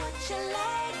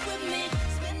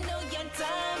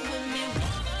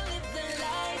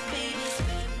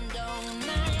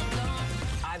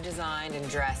 I've designed and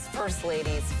dressed first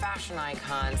ladies, fashion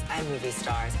icons, and movie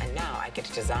stars, and now I get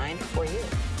to design for you.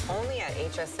 Only at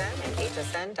HSN and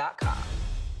hsn.com.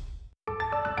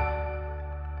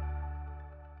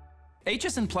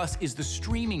 HSN Plus is the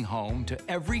streaming home to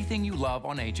everything you love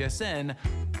on HSN,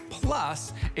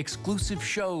 plus exclusive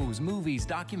shows, movies,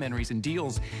 documentaries, and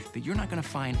deals that you're not going to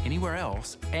find anywhere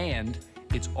else, and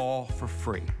it's all for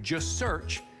free. Just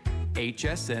search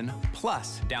HSN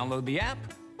Plus. Download the app.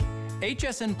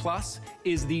 HSN Plus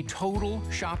is the total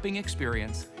shopping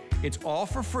experience. It's all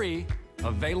for free,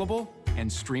 available,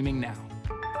 and streaming now.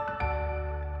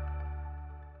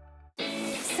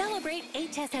 Celebrate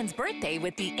HSN's birthday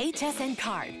with the HSN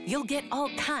card. You'll get all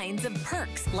kinds of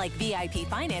perks, like VIP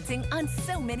financing on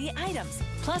so many items,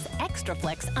 plus extra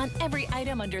flex on every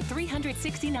item under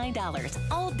 $369,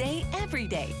 all day, every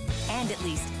day. And at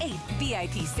least 8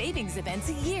 VIP savings events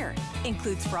a year.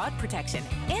 Includes fraud protection,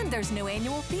 and there's no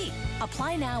annual fee.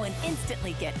 Apply now and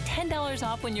instantly get $10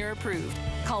 off when you're approved.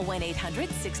 Call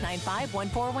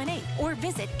 1-800-695-1418 or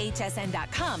visit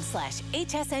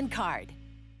hsn.com/HSN card.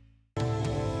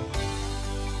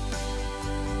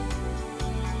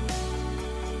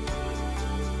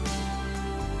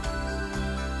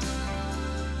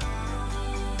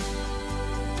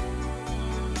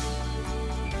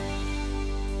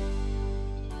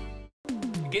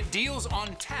 Get deals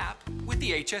on tap with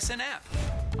the HSN app.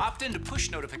 Opt into push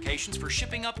notifications for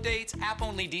shipping updates,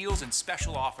 app-only deals, and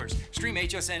special offers. Stream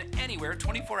HSN anywhere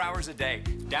 24 hours a day.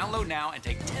 Download now and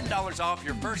take $10 off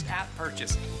your first app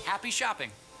purchase. Happy shopping.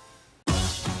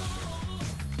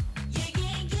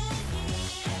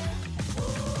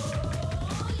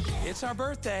 It's our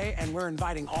birthday, and we're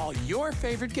inviting all your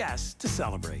favorite guests to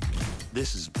celebrate.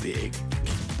 This is big.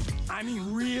 I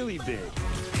mean, really big.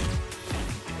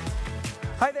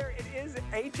 Hi there, it is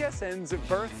HSN's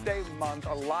birthday month.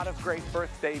 A lot of great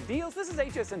birthday deals. This is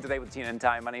HSN Today with Tina and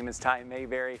Ty. My name is Ty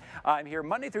Mayberry. I'm here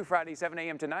Monday through Friday, 7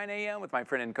 a.m. to 9 a.m. with my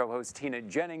friend and co-host Tina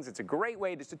Jennings. It's a great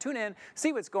way just to tune in,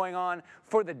 see what's going on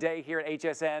for the day here at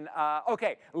HSN.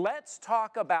 Okay, let's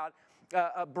talk about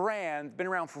a brand, been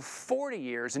around for 40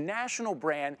 years, a national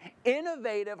brand,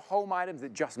 innovative home items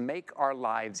that just make our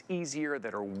lives easier,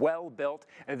 that are well built,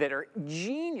 and that are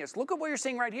genius. Look at what you're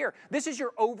seeing right here. This is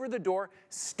your over-the-door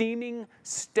steaming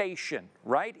station,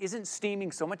 right? Isn't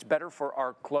steaming so much better for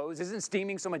our clothes? Isn't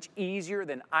steaming so much easier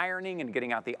than ironing and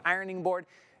getting out the ironing board?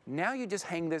 Now you just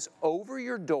hang this over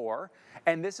your door,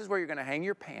 and this is where you're going to hang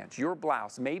your pants, your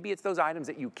blouse. Maybe it's those items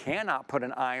that you cannot put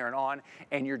an iron on,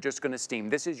 and you're just going to steam.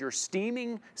 This is your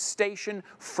steaming station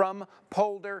from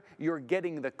Polder. You're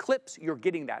getting the clips, you're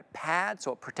getting that pad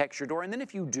so it protects your door. And then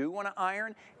if you do want to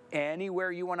iron,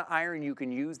 anywhere you want to iron, you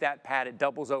can use that pad. It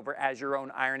doubles over as your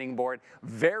own ironing board.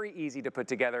 Very easy to put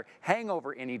together, hang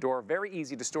over any door, very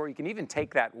easy to store. You can even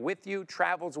take that with you,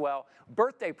 travels well.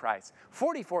 Birthday price,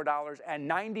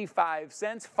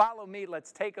 $44.95. Follow me,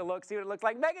 let's take a look, see what it looks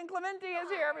like. Megan Clementi is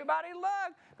here, everybody,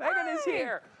 look. Megan is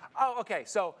here. Oh, okay,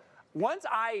 so once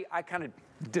I kind of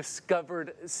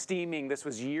discovered steaming, this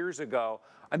was years ago,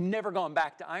 I've never gone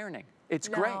back to ironing. It's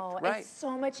great, right? It's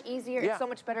so much easier. Yeah. It's so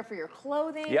much better for your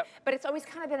clothing. Yep. But it's always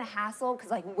kind of been a hassle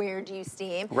because, like, where do you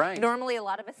steam? Right. Normally, a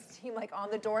lot of us steam like on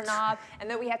the doorknob, and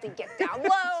then we have to get down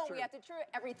low. We have to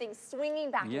everything's swinging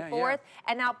back and forth. Yeah.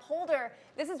 And now Polder,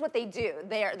 this is what they do.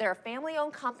 They're a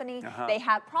family-owned company. They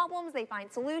have problems. They find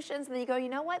solutions, and then you go, you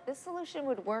know what? This solution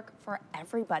would work for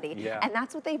everybody. Yeah. And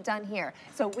that's what they've done here.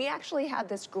 So we actually have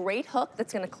this great hook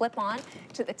that's going to clip on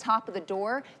to the top of the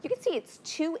door. You can see it's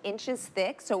 2 inches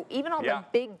thick. So even on the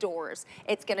big doors,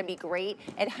 it's going to be great.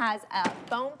 It has a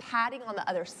foam padding on the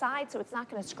other side, so it's not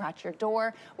going to scratch your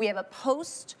door. We have a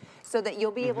post so that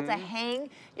you'll be able to hang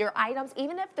your items,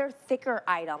 even if they're thicker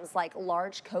items like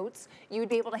large coats, you would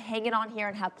be able to hang it on here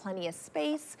and have plenty of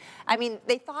space. I mean,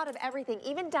 they thought of everything,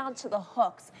 even down to the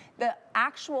hooks. The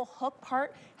actual hook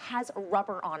part has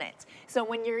rubber on it. So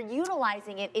when you're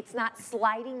utilizing it, it's not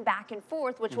sliding back and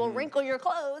forth, which will wrinkle your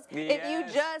clothes if you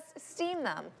just steam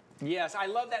them. Yes, I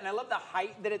love that, and I love the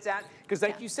height that it's at, because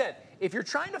like you said, if you're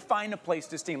trying to find a place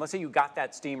to steam, let's say you got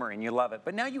that steamer and you love it,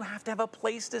 but now you have to have a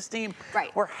place to steam. Right.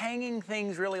 We're hanging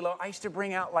things really low. I used to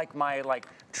bring out like my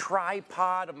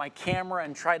tripod of my camera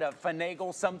and try to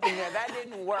finagle something there. That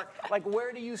didn't work. Like,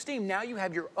 where do you steam? Now you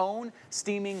have your own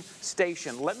steaming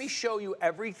station. Let me show you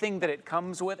everything that it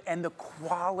comes with, and the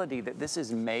quality that this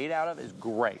is made out of is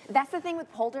great. That's the thing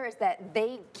with Polder, is that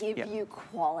they give you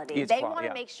quality. They want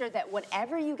to make sure that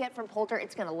whatever you get from Polder,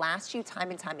 it's going to last you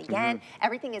time and time again.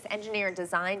 Everything is engineered and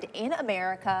designed in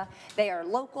America. They are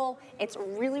local. It's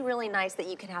really, really nice that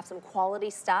you can have some quality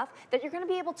stuff that you're going to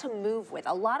be able to move with.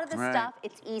 A lot of the stuff,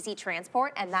 it's easy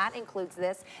transport, and that includes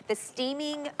this. The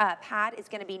steaming pad is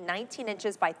going to be 19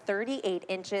 inches by 38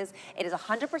 inches. It is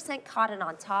 100% cotton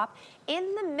on top.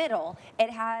 In the middle, it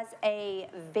has a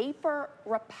vapor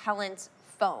repellent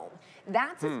foam.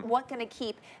 That's what's going to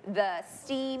keep the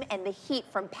steam and the heat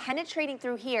from penetrating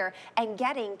through here and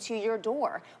getting to your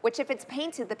door, which if it's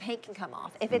painted, the paint can come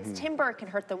off. If it's timber, it can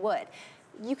hurt the wood.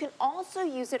 You can also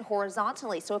use it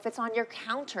horizontally. So if it's on your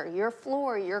counter, your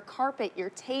floor, your carpet, your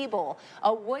table,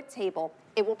 a wood table,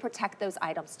 it will protect those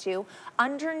items too.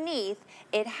 Underneath,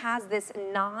 it has this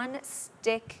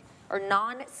non-stick or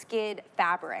non-skid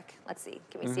fabric. Let's see,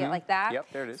 can we see it like that? Yep,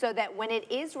 there it is. So that when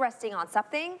it is resting on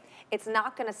something, it's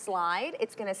not gonna slide,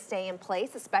 it's gonna stay in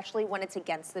place, especially when it's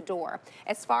against the door.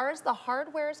 As far as the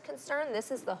hardware is concerned,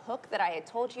 this is the hook that I had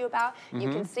told you about. You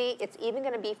can see it's even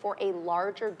gonna be for a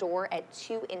larger door at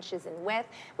 2 inches in width.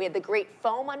 We have the great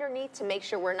foam underneath to make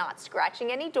sure we're not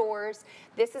scratching any doors.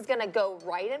 This is gonna go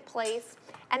right in place.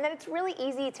 And then it's really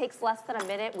easy, it takes less than a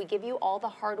minute. We give you all the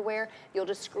hardware. You'll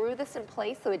just screw this in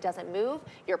place so it doesn't move.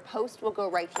 Your post will go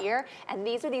right here. And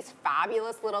these are these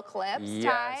fabulous little clips,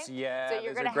 Ty. Yeah, so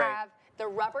you're gonna have the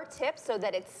rubber tip so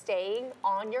that it's staying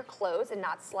on your clothes and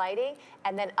not sliding.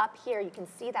 And then up here, you can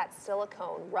see that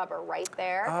silicone rubber right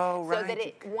there. Oh, right. So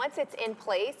that once it's in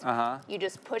place, you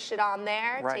just push it on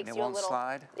there. Right, Takes and it you won't a little,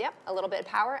 slide. Yep, a little bit of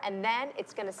power. And then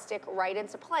it's gonna stick right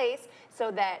into place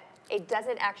so that it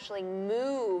doesn't actually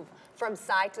move from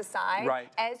side to side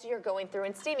as you're going through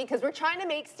and steaming, because we're trying to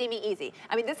make steaming easy.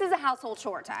 I mean, this is a household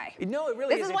chore, Ty. No, it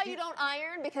really is. This is why you don't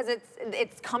iron, because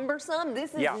it's cumbersome.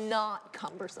 This is not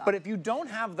cumbersome. But if you don't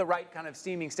have the right kind of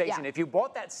steaming station, if you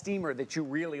bought that steamer that you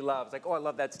really love, it's like, oh, I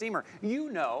love that steamer,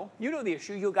 you know the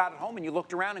issue. You got it home and you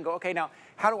looked around and go, okay, now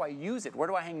how do I use it? Where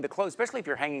do I hang the clothes? Especially if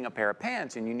you're hanging a pair of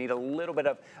pants and you need a little bit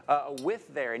of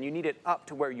width there and you need it up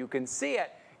to where you can see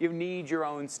it. You need your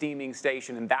own steaming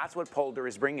station, and that's what Polder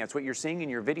is bringing. That's what you're seeing in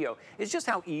your video. It's just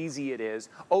how easy it is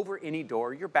over any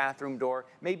door, your bathroom door,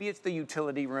 maybe it's the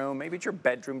utility room, maybe it's your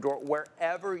bedroom door,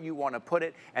 wherever you want to put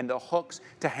it, and the hooks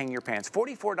to hang your pants.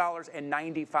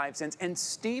 $44.95, and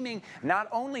steaming, not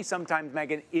only sometimes,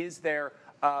 Megan, is there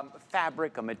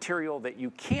fabric, a material that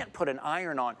you can't put an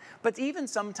iron on, but even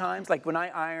sometimes, like when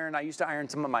I used to iron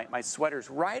some of my sweaters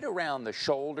right around the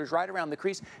shoulders, right around the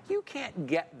crease. You can't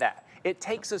get that. It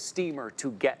takes a steamer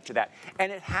to get to that.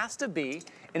 And it has to be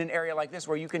in an area like this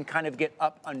where you can kind of get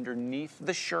up underneath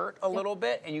the shirt a little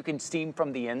bit and you can steam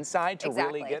from the inside to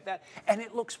really get that. And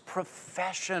it looks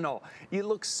professional. You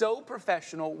look so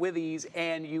professional with ease,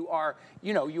 and you are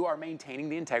maintaining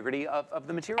the integrity of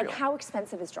the material. And how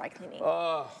expensive is dry cleaning?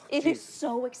 Oh, it is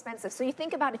so expensive. So you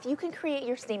think about if you can create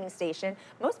your steaming station,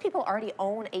 most people already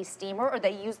own a steamer or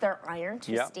they use their iron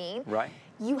to steam. Right.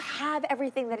 You have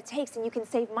everything that it takes, and you can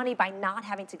save money by not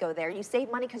having to go there. You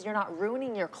save money because you're not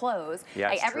ruining your clothes. Yeah,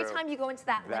 like every time you go into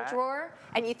that lint drawer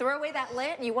and you throw away that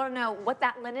lint and you want to know what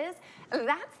that lint is,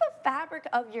 that's the fabric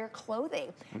of your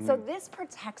clothing. So this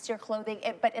protects your clothing,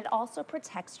 but it also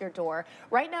protects your door.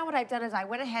 Right now what I've done is I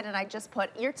went ahead and I just put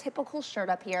your typical shirt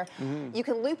up here. You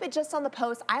can loop it just on the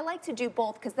post. I like to do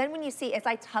both, because then when you see, as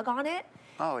I tug on it,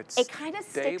 it kind of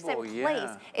sticks in place.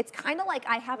 It's kind of like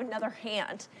I have another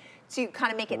hand to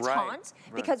kind of make it taut,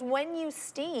 because when you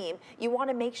steam, you want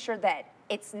to make sure that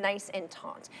it's nice and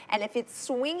taut. And if it's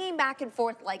swinging back and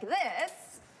forth like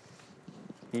this,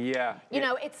 you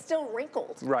know, it's still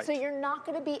wrinkled. So you're not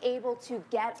going to be able to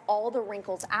get all the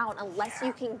wrinkles out unless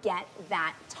you can get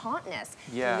that tautness.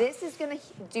 This is going to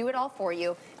do it all for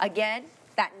you. Again,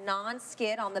 that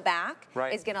non-skid on the back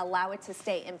is going to allow it to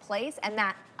stay in place, and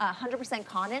that 100%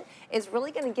 cotton is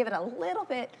really going to give it a little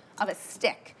bit of a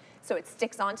stick. So it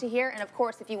sticks onto here, and of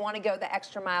course, if you want to go the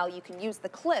extra mile, you can use the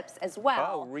clips as well.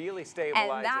 Oh, really stabilize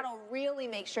and that'll really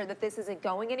make sure that this isn't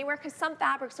going anywhere, because some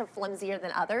fabrics are flimsier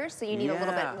than others, so you need a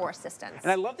little bit more assistance.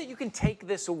 And I love that you can take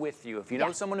this with you. If you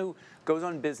know someone who goes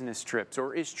on business trips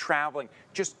or is traveling,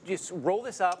 just roll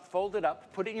this up, fold it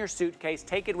up, put it in your suitcase,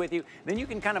 take it with you. Then you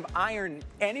can kind of iron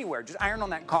anywhere. Just iron on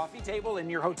that coffee table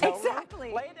in your hotel room.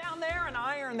 Lay it down there and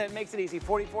iron. That makes it easy.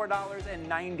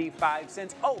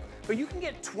 $44.95. Oh, but you can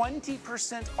get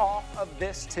 20% off of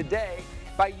this today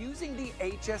by using the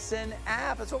HSN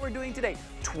app. That's what we're doing today.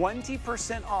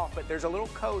 20% off, but there's a little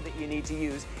code that you need to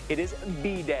use. It is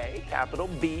B-Day, capital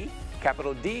B,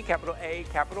 capital D, capital A,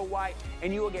 capital Y,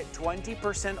 and you will get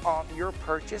 20% off your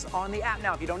purchase on the app.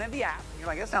 Now, if you don't have the app, you're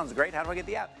like, that sounds great. How do I get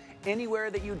the app? Anywhere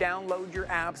that you download your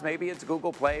apps, maybe it's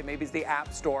Google Play, maybe it's the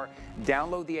App Store,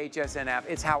 download the HSN app.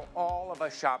 It's how all of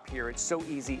us shop here. It's so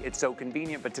easy, it's so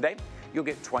convenient. But today, you'll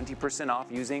get 20% off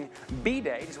using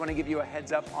B-Day. Just want to give you a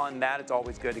heads up on that. It's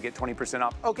always good to get 20%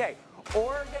 off. Okay,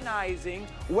 organizing,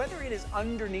 whether it is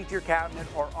underneath your cabinet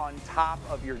or on top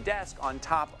of your desk, on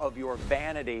top of your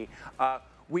vanity,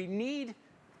 we need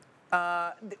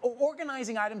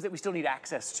organizing items that we still need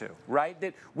access to, right?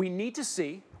 That we need to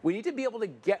see, we need to be able to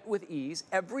get with ease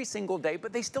every single day,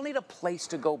 but they still need a place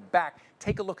to go back.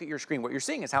 Take a look at your screen. What you're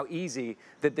seeing is how easy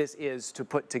that this is to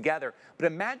put together. But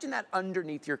imagine that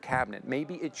underneath your cabinet.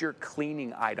 Maybe it's your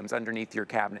cleaning items underneath your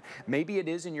cabinet. Maybe it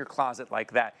is in your closet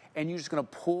like that. And you're just going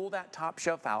to pull that top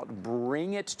shelf out,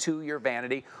 bring it to your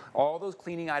vanity, all those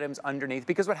cleaning items underneath.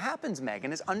 Because what happens,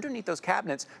 Megan, is underneath those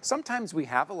cabinets, sometimes we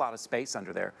have a lot of space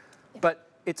under there. but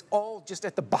it's all just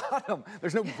at the bottom.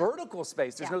 There's no vertical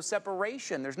space. There's no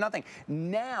separation. There's nothing.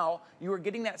 Now you are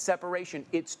getting that separation.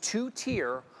 It's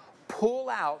 2-tier. Pull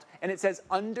out, and it says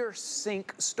under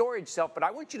sink storage shelf. But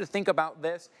I want you to think about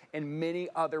this in many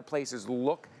other places.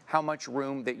 Look how much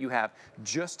room that you have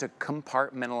just to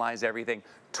compartmentalize everything.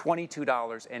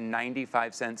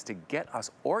 $22.95 to get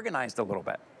us organized a little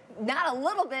bit. Not a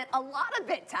little bit, a lot of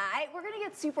it, Ty. We're gonna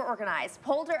get super organized.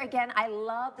 Polder, again, I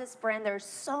love this brand. There's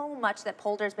so much that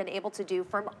Polder's been able to do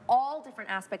from all different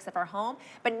aspects of our home,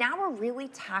 but now we're really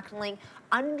tackling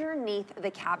underneath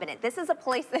the cabinet. This is a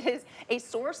place that is a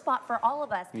sore spot for all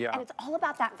of us, and it's all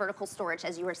about that vertical storage,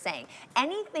 as you were saying.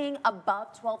 Anything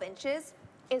above 12 inches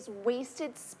is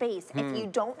wasted space if you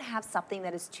don't have something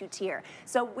that is 2-tier.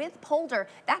 So with Polder,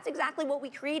 that's exactly what we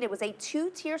created, was a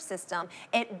 2-tier system.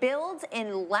 It builds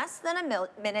in less than a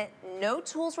minute, no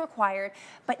tools required,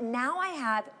 but now I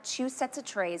have 2 sets of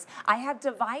trays. I have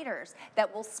dividers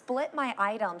that will split my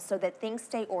items so that things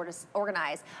stay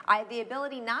organized. I have the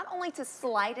ability not only to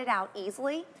slide it out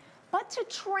easily, but to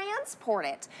transport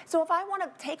it. So if I want to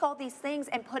take all these things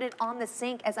and put it on the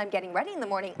sink as I'm getting ready in the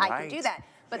morning, I can do that.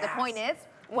 But the point is,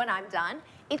 when I'm done,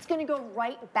 it's gonna go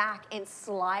right back and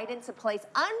slide into place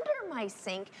under my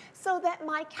sink so that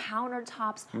my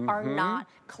countertops are not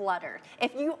cluttered.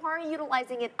 If you are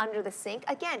utilizing it under the sink,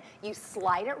 again, you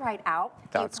slide it right out,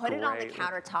 you put it on the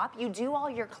countertop, you do all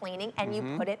your cleaning, and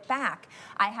you put it back.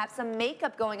 I have some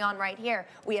makeup going on right here.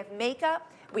 We have makeup,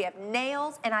 we have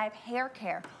nails, and I have hair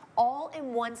care, all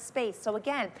in one space. So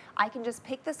again, I can just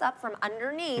pick this up from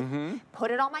underneath,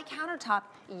 put it on my countertop,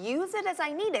 use it as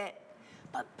I need it,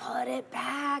 but put it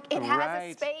back. It has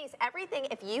a space. Everything,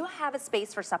 if you have a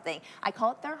space for something, I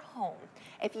call it their home.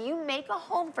 If you make a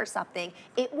home for something,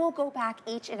 it will go back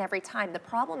each and every time. The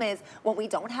problem is when we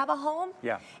don't have a home,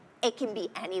 it can be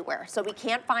anywhere. So we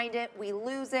can't find it, we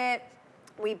lose it.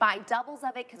 We buy doubles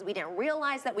of it because we didn't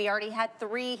realize that we already had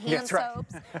 3 hand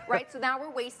soaps, right? So now we're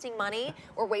wasting money,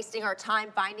 we're wasting our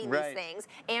time finding these things,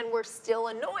 and we're still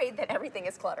annoyed that everything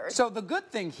is cluttered. So the good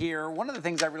thing here, one of the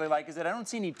things I really like is that I don't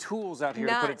see any tools out here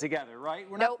to put it together, right?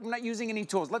 We're not using any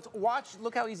tools. Let's watch,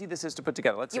 look how easy this is to put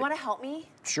together. Let's see. You want to help me?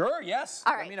 Sure, yes.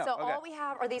 All right, so all we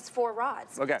have are these 4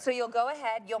 rods. So you'll go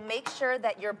ahead, you'll make sure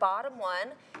that your bottom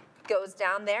one goes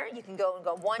down there. You can go and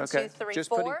go 1, 2, 3,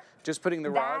 4. Just putting the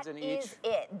rods in each. That is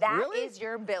it. That is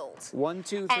your build. 1,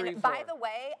 2, 3, 4. And by the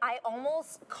way, I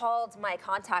almost called my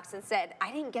contacts and said,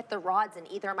 I didn't get the rods in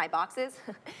either of my boxes.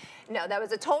 No, that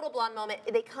was a total blonde moment.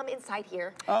 They come inside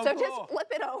here. So just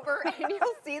flip it over and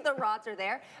you'll see the rods are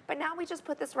there. But now we just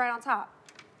put this right on top.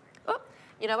 Oop.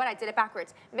 You know what? I did it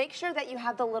backwards. Make sure that you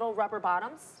have the little rubber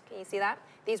bottoms. Can you see that?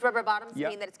 These rubber bottoms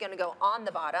mean that it's going to go on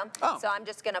the bottom. So I'm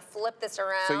just going to flip this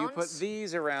around. So you put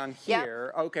these around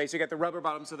here. Okay, so you got the rubber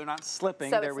bottoms so they're not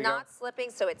slipping. So there it's we go. not slipping,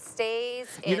 so it stays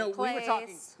in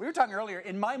place. We were talking earlier,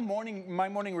 in my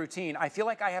morning routine, I feel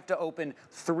like I have to open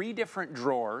 3 different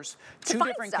drawers, 2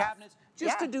 different cabinets,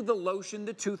 just to do the lotion,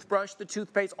 the toothbrush, the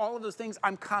toothpaste, all of those things.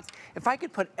 I'm constant. If I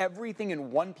could put everything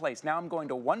in one place, now I'm going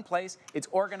to one place, it's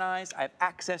organized, I have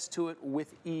access to it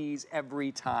with ease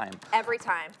every time. Every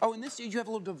time. Oh, and this, you have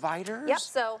little dividers? Yep,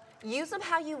 so use them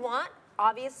how you want.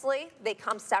 Obviously, they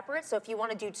come separate, so if you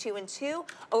want to do 2 and 2,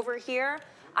 over here,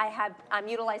 I'm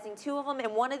utilizing 2 of them,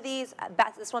 and one of these,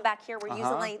 this one back here, we're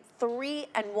using like 3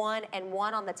 and 1 and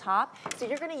 1 on the top. So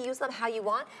you're going to use them how you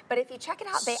want, but if you check it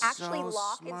out, they actually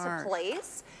lock into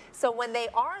place. So when they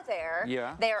are there,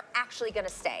 they are actually going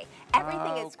to stay.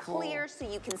 Everything is clear, so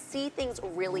you can see things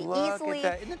really easily.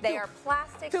 They are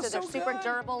plastic, so they're super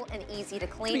durable and easy to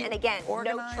clean. And again, no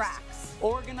tracks.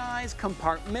 Organized,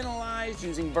 compartmentalized,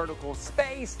 using vertical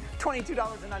space.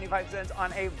 $22.95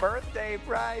 on a birthday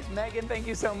price. Megan, thank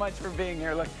you so much for being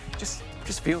here. Look, just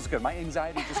feels good. My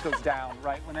anxiety just goes down,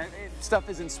 right? When stuff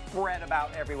isn't spread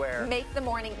about everywhere. Make the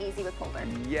morning easy with Polder.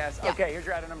 Yes. Okay, here's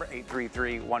your item number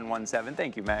 833117.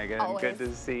 Thank you, Megan. Always. Good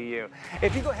to see you.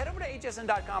 If you head over to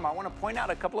hsn.com, I want to point out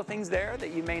a couple of things there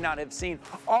that you may not have seen.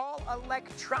 All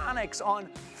electronics on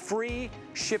free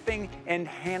shipping and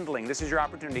handling. This is your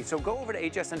opportunity. So go over to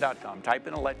hsn.com, type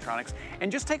in electronics,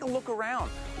 and just take a look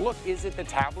around. Look, is it the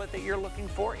tablet that you're looking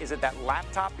for? Is it that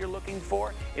laptop you're looking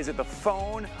for? Is it the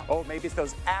phone? Oh, maybe it's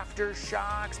those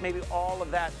aftershocks, maybe all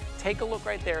of that. Take a look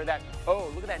right there.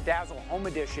 Look at that Dazzle Home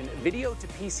Edition video to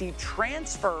PC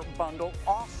transfer bundle,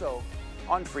 also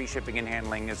on free shipping and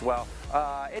handling as well.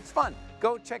 It's fun.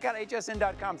 Go check out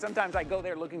hsn.com. Sometimes I go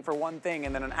there looking for one thing,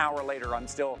 and then an hour later I'm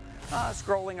still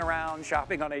scrolling around,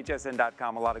 shopping on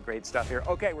hsn.com. A lot of great stuff here.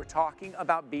 Okay, we're talking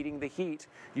about beating the heat.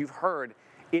 You've heard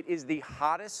It is the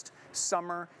hottest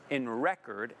summer in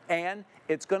record, and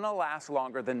it's going to last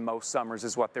longer than most summers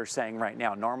is what they're saying right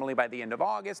now. Normally by the end of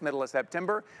August, middle of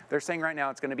September, they're saying right now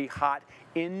it's going to be hot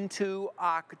into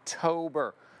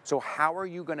October. So how are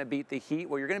you going to beat the heat?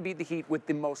 Well, you're going to beat the heat with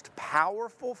the most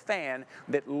powerful fan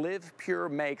that Live Pure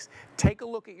makes. Take a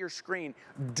look at your screen.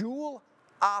 Dual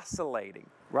oscillating,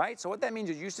 right? So what that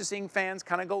means is you're used to seeing fans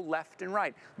kind of go left and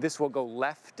right. This will go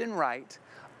left and right,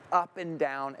 up and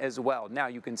down as well. Now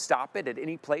you can stop it at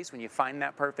any place when you find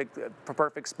that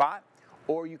perfect spot,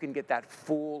 or you can get that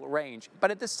full range.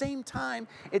 But at the same time,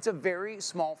 it's a very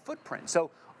small footprint. So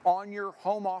on your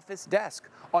home office desk,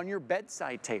 on your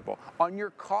bedside table, on your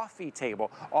coffee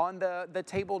table, on the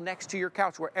table next to your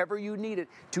couch, wherever you need it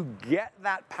to get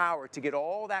that power, to get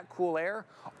all that cool air,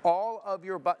 all of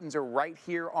your buttons are right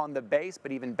here on the base,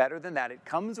 but even better than that, it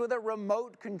comes with a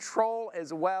remote control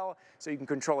as well, so you can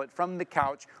control it from the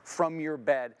couch, from your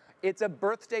bed. It's a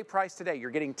birthday price today.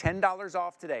 You're getting $10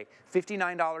 off today.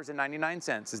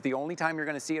 $59.99 is the only time you're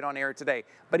going to see it on air today.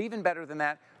 But even better than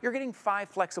that, you're getting 5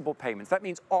 flexible payments. That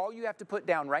means all you have to put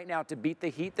down right now to beat the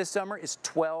heat this summer is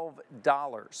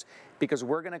 $12, because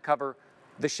we're going to cover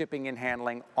the shipping and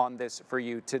handling on this for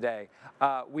you today.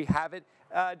 We have it.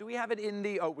 Do we have it in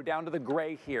the, oh, we're down to the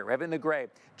gray here. We have it in the gray.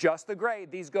 Just the gray.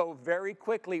 These go very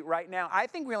quickly right now. I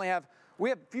think we have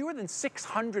fewer than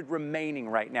 600 remaining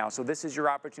right now, so this is your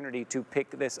opportunity to pick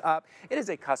this up. It is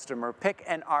a customer pick,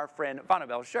 and our friend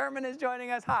Vonabelle Sherman is joining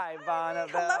us. Hi,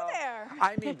 Vonabelle. Hello there.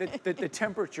 I mean, the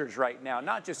temperatures right now,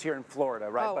 not just here in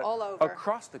Florida, right, but all over.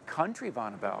 Across the country,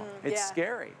 Vonabelle. It's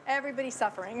scary. Everybody's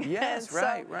suffering. Yes,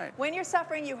 right, right. When you're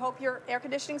suffering, you hope your air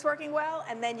conditioning's working well,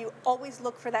 and then you always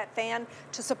look for that fan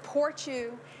to support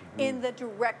you in the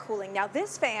direct cooling. Now,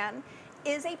 this fan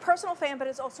is a personal fan, but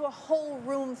it's also a whole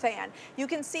room fan. You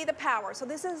can see the power. So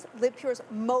this is Live Pure's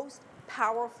most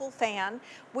powerful fan,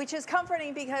 which is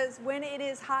comforting because when it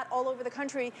is hot all over the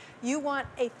country, you want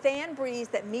a fan breeze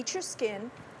that meets your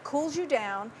skin, cools you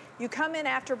down. You come in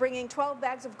after bringing 12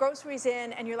 bags of groceries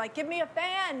in and you're like, give me a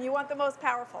fan. You want the most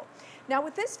powerful. Now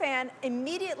with this fan,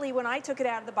 immediately when I took it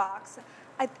out of the box,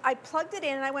 I plugged it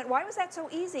in and I went, why was that so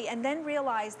easy? And then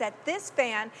realized that this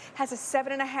fan has a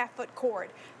 7.5-foot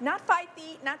cord. Not 5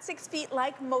 feet, not 6 feet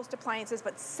like most appliances,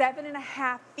 but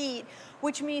 7.5 feet,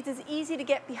 which means it's easy to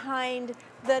get behind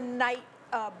the night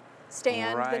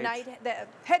stand, the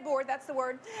headboard, that's the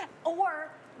word,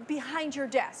 or behind your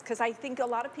desk, because I think a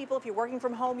lot of people, if you're working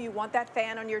from home, you want that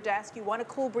fan on your desk, you want a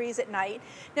cool breeze at night.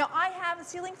 Now I have a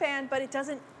ceiling fan, but it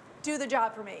doesn't do the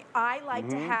job for me. I like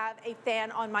to have a fan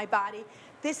on my body.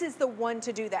 This is the one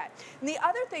to do that. And the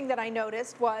other thing that I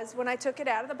noticed was when I took it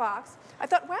out of the box, I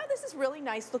thought, wow, this is really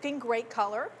nice looking, great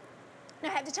color.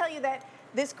 And I have to tell you that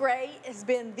this gray has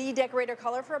been the decorator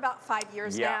color for about 5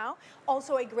 years now.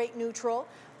 Also a great neutral.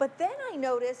 But then I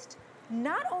noticed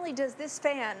not only does this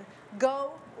fan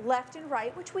go left and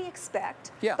right, which we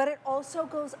expect, but it also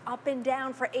goes up and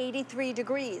down for 83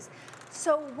 degrees.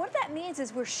 So what that means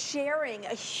is we're sharing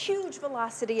a huge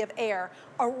velocity of air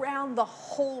around the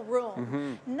whole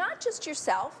room. Not just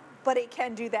yourself, but it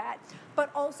can do that, but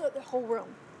also the whole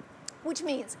room. Which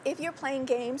means if you're playing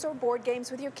games or board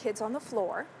games with your kids on the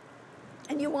floor,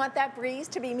 and you want that breeze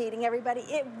to be meeting everybody,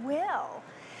 it will.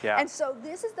 And so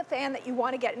this is the fan that you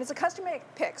want to get, and it's a custom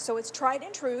pick, so it's tried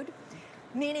and true,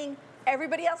 meaning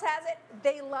everybody else has it,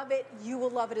 they love it, you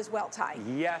will love it as well, Ty.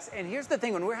 Yes, and here's the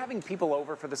thing, when we're having people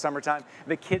over for the summertime,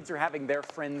 the kids are having their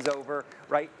friends over,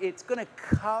 right? It's gonna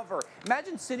cover.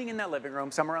 Imagine sitting in that living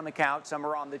room, some are on the couch, some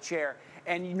are on the chair,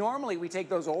 and normally we take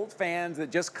those old fans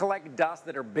that just collect dust,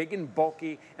 that are big and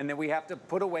bulky, and then we have to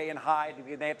put away and hide,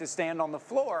 and they have to stand on the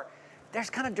floor. There's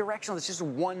kind of directional, it's just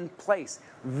one place.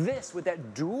 This, with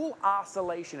that dual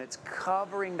oscillation, it's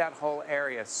covering that whole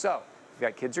area. So, you've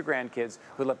got kids or grandkids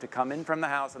who love to come in from the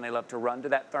house and they love to run to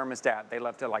that thermostat. They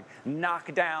love to like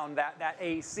knock down that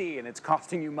AC, and it's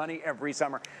costing you money every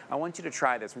summer. I want you to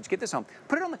try this. Once you get this home,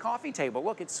 put it on the coffee table.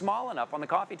 Look, it's small enough on the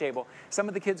coffee table. Some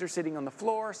of the kids are sitting on the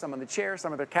floor, some on the chair,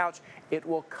 some on the couch. It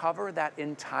will cover that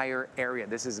entire area.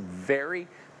 This is very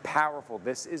powerful.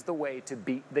 This is the way to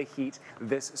beat the heat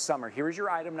this summer. Here is your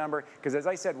item number, because as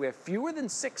I said, we have fewer than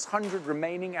 600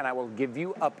 remaining, and I will give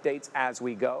you updates as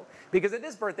we go. Because at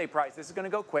this birthday price, this is going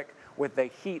to go quick with the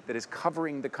heat that is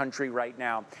covering the country right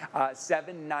now.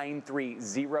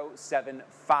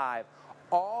 793075.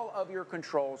 all of your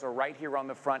controls are right here on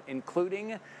the front,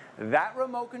 including that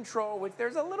remote control, which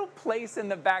there's a little place in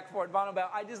the back for it. Vonabelle,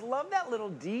 I just love that little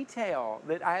detail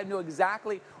that I know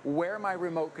exactly where my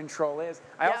remote control is.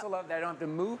 I also love that I don't have to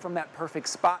move from that perfect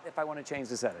spot if I want to change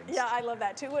the settings. Yeah, I love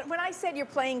that too. When I said you're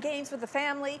playing games with the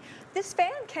family, this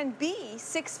fan can be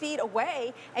 6 feet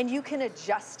away and you can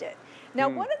adjust it. Now,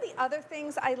 one of the other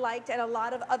things I liked, and a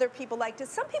lot of other people liked, is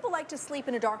some people like to sleep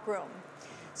in a dark room.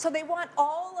 So they want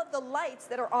all of the lights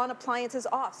that are on appliances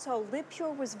off. So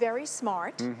LivePure was very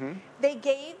smart. They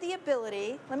gave the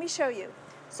ability, let me show you.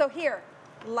 So here,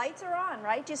 lights are on,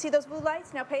 right? Do you see those blue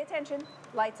lights? Now pay attention.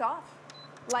 Lights off,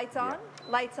 lights on,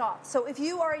 lights off. So if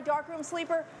you are a darkroom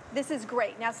sleeper, this is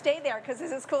great. Now stay there because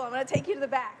this is cool. I'm gonna take you to the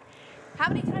back. How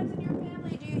many times in your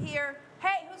family do you hear,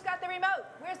 hey, who's got the remote?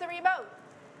 Where's the remote?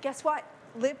 Guess what?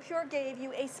 LivePure gave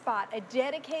you a spot, a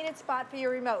dedicated spot for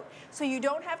your remote. So you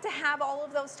don't have to have all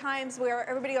of those times where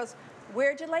everybody goes,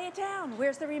 where'd you lay it down?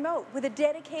 Where's the remote? With a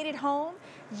dedicated home,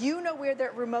 you know where the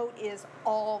remote is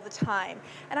all the time.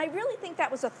 And I really think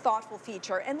that was a thoughtful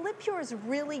feature. And LivePure is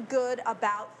really good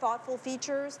about thoughtful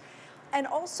features. And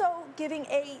also giving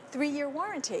a 3-year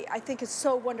warranty, I think is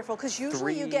so wonderful, because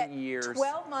usually you get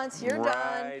 12 months, you're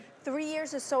done. 3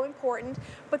 years is so important.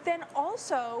 But then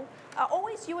also,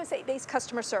 always USA-based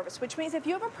customer service, which means if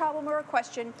you have a problem or a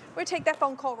question, we'll take that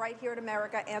phone call right here in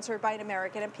America, answered by an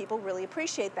American, and people really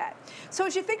appreciate that. So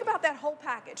as you think about that whole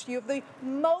package, you have the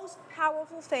most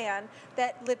powerful fan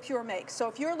that LivePure makes. So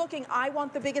if you're looking, I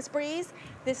want the biggest breeze,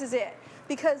 this is it.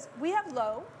 Because we have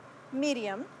low,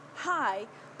 medium, high,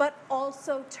 but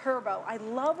also turbo. I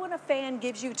love when a fan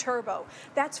gives you turbo.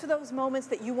 That's for those moments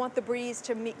that you want the breeze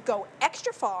to go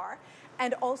extra far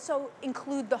and also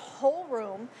include the whole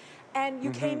room. And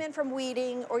you came in from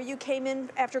weeding, or you came in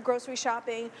after grocery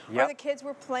shopping, or the kids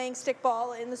were playing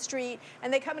stickball in the street,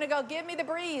 and they come in and go, give me the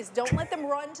breeze. Don't let them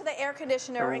run to the air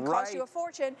conditioner and cost you a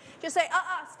fortune. Just say,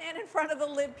 stand in front of the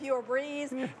LivePure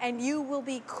breeze, and you will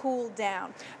be cooled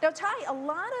down. Now, Ty, a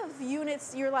lot of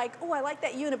units, you're like, oh, I like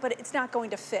that unit, but it's not going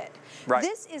to fit.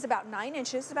 This is about 9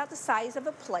 inches, about the size of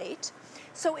a plate.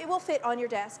 So it will fit on your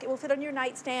desk, it will fit on your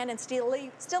nightstand, and still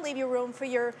leave you room for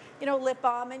your, lip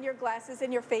balm and your glasses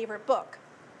and your favorite book.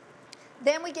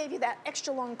 Then we gave you that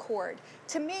extra long cord.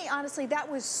 To me, honestly, that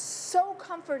was so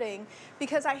comforting,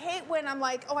 because I hate when I'm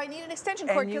like, oh, I need an extension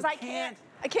cord because I can't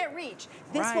reach.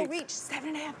 This will reach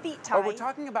 7.5 feet, Ty. Or we're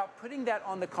talking about putting that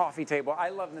on the coffee table. I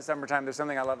love in the summertime, there's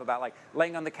something I love about like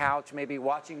laying on the couch, maybe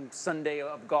watching Sunday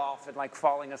of golf and like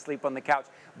falling asleep on the couch.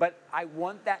 But I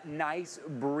want that nice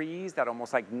breeze, that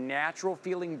almost like natural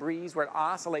feeling breeze where it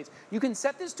oscillates. You can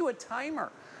set this to a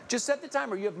timer. Just set the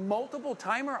timer. You have multiple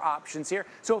timer options here.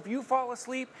 So if you fall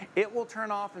asleep, it will turn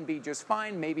off and be just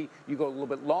fine. Maybe you go a little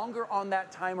bit longer on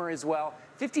that timer as well.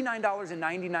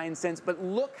 $59.99, but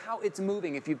look how it's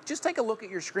moving. If you just take a look at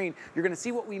your screen, you're going to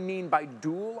see what we mean by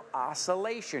dual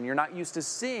oscillation. You're not used to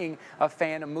seeing a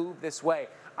fan move this way.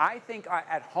 I think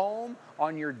at home,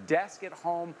 on your desk at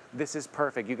home, this is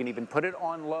perfect. You can even put it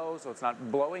on low so it's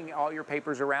not blowing all your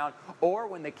papers around. Or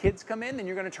when the kids come in, then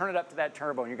you're going to turn it up to that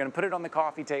turbo. And you're going to put it on the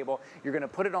coffee table. You're going to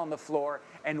put it on the floor.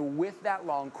 And with that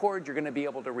long cord, you're going to be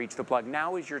able to reach the plug.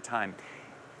 Now is your time.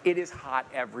 It is hot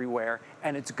everywhere,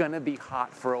 and it's going to be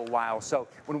hot for a while. So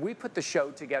when we put the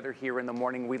show together here in the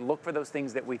morning, we look for those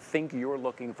things that we think you're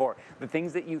looking for, the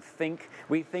things that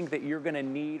we think that you're going to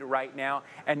need right now.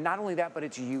 And not only that, but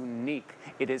it's unique.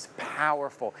 It is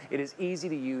powerful. It is easy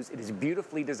to use. It is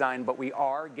beautifully designed, but we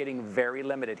are getting very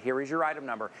limited. Here is your item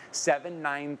number,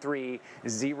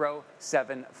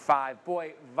 793075.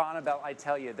 Boy, Vonabelle, I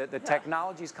tell you, the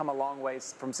technology's come a long way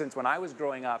from since when I was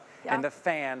growing up, and the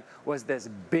fan was this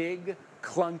big,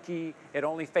 clunky, it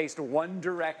only faced one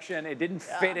direction, it didn't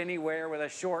fit anywhere with a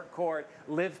short cord.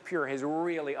 LivePure has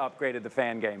really upgraded the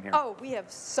fan game here. Oh, we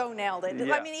have so nailed it.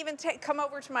 I mean, even come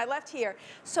over to my left here.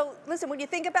 So listen, when you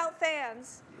think about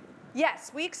fans,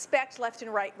 yes, we expect left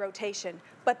and right rotation,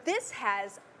 but this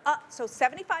has up, so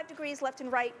 75 degrees left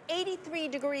and right, 83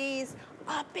 degrees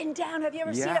up and down. Have you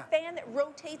ever seen a fan that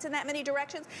rotates in that many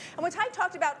directions? And when Ty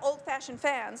talked about old-fashioned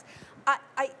fans, I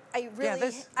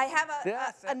really, I have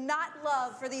a not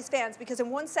love for these fans, because in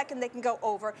 1 second they can go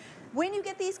over. When you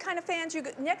get these kind of fans, your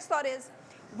next thought is,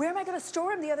 where am I going to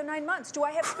store them the other 9 months? Do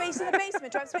I have space in the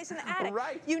basement? Do I have space in the attic?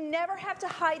 You never have to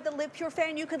hide the LivePure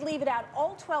fan. You could leave it out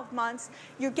all 12 months.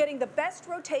 You're getting the best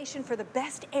rotation for the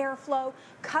best airflow.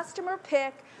 Customer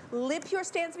pick. LivePure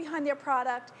stands behind their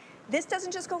product. This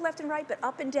doesn't just go left and right, but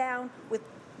up and down with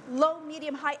low,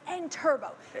 medium, high, and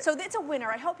turbo. So it's a winner.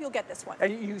 I hope you'll get this one.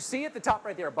 And you see at the top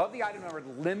right there, above the item number,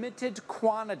 limited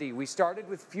quantity. We started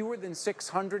with fewer than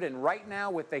 600, and right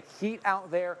now with the heat out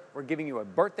there, we're giving you a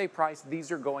birthday price.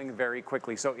 These are going very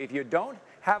quickly. So if you don't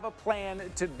have a plan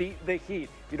to beat the heat,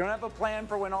 if you don't have a plan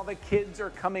for when all the kids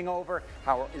are coming over,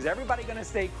 how is everybody going to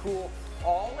stay cool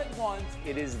all at once?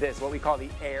 It is this, what we call the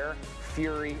Air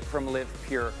Fury from Live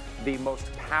Pure, the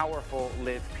most powerful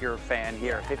Live Pure fan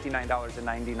here,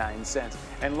 $59.99.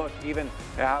 And look, even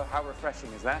how refreshing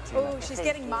is that, Tina? Oh, she's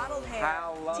getting modeled hair.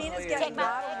 How lovely Tina's is getting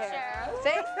that? modeled hair.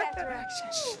 Face that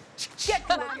direction. Get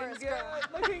glamorous, girl.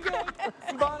 Looking good.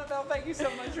 Bonneville, thank you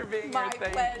so much for being My here.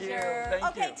 Thank pleasure. you.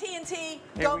 Thank Okay, you. TNT, Here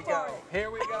go we for go. it.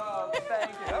 Here we go.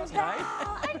 Thank you. That was nice.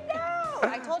 I know.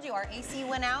 I told you our AC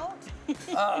went out.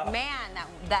 Man,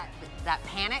 that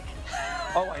panic.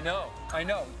 Oh, I know. I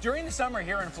know. During the summer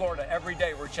here in Florida, every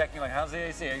day we're checking, like, how's the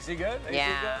AC? AC good? AC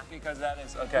Yeah. good? Because that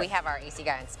is, okay. We have our AC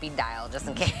guy on speed dial just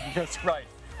in case. That's right.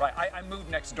 Right. I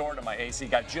moved next door to my AC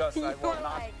guy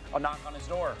I'll knock on his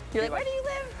door. You're like, where do you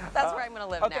live? That's where I'm going to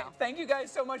live okay, now. Thank you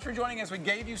guys so much for joining us. We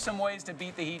gave you some ways to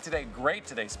beat the heat today. Great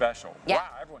Today Special. Yeah. Wow,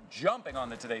 everyone jumping on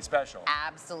the Today Special.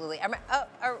 Absolutely.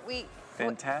 Are we?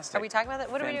 Fantastic. Are we talking about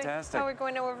that? What Fantastic. are we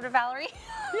doing? Oh, we're going over to Valerie?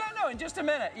 Yeah, no, in just a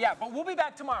minute. Yeah, but we'll be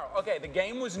back tomorrow. Okay, the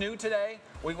game was new today.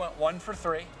 We went 1 for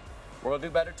 3. We'll do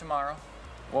better tomorrow.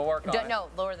 We'll work on it. No,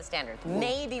 lower the standards.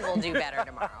 Maybe we'll do better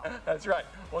tomorrow. That's right.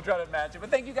 We'll try to match it.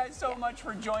 But thank you guys so much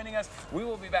for joining us. We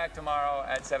will be back tomorrow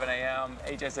at 7 a.m.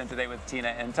 HSN Today with Tina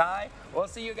and Ty. We'll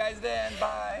see you guys then.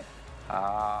 Bye.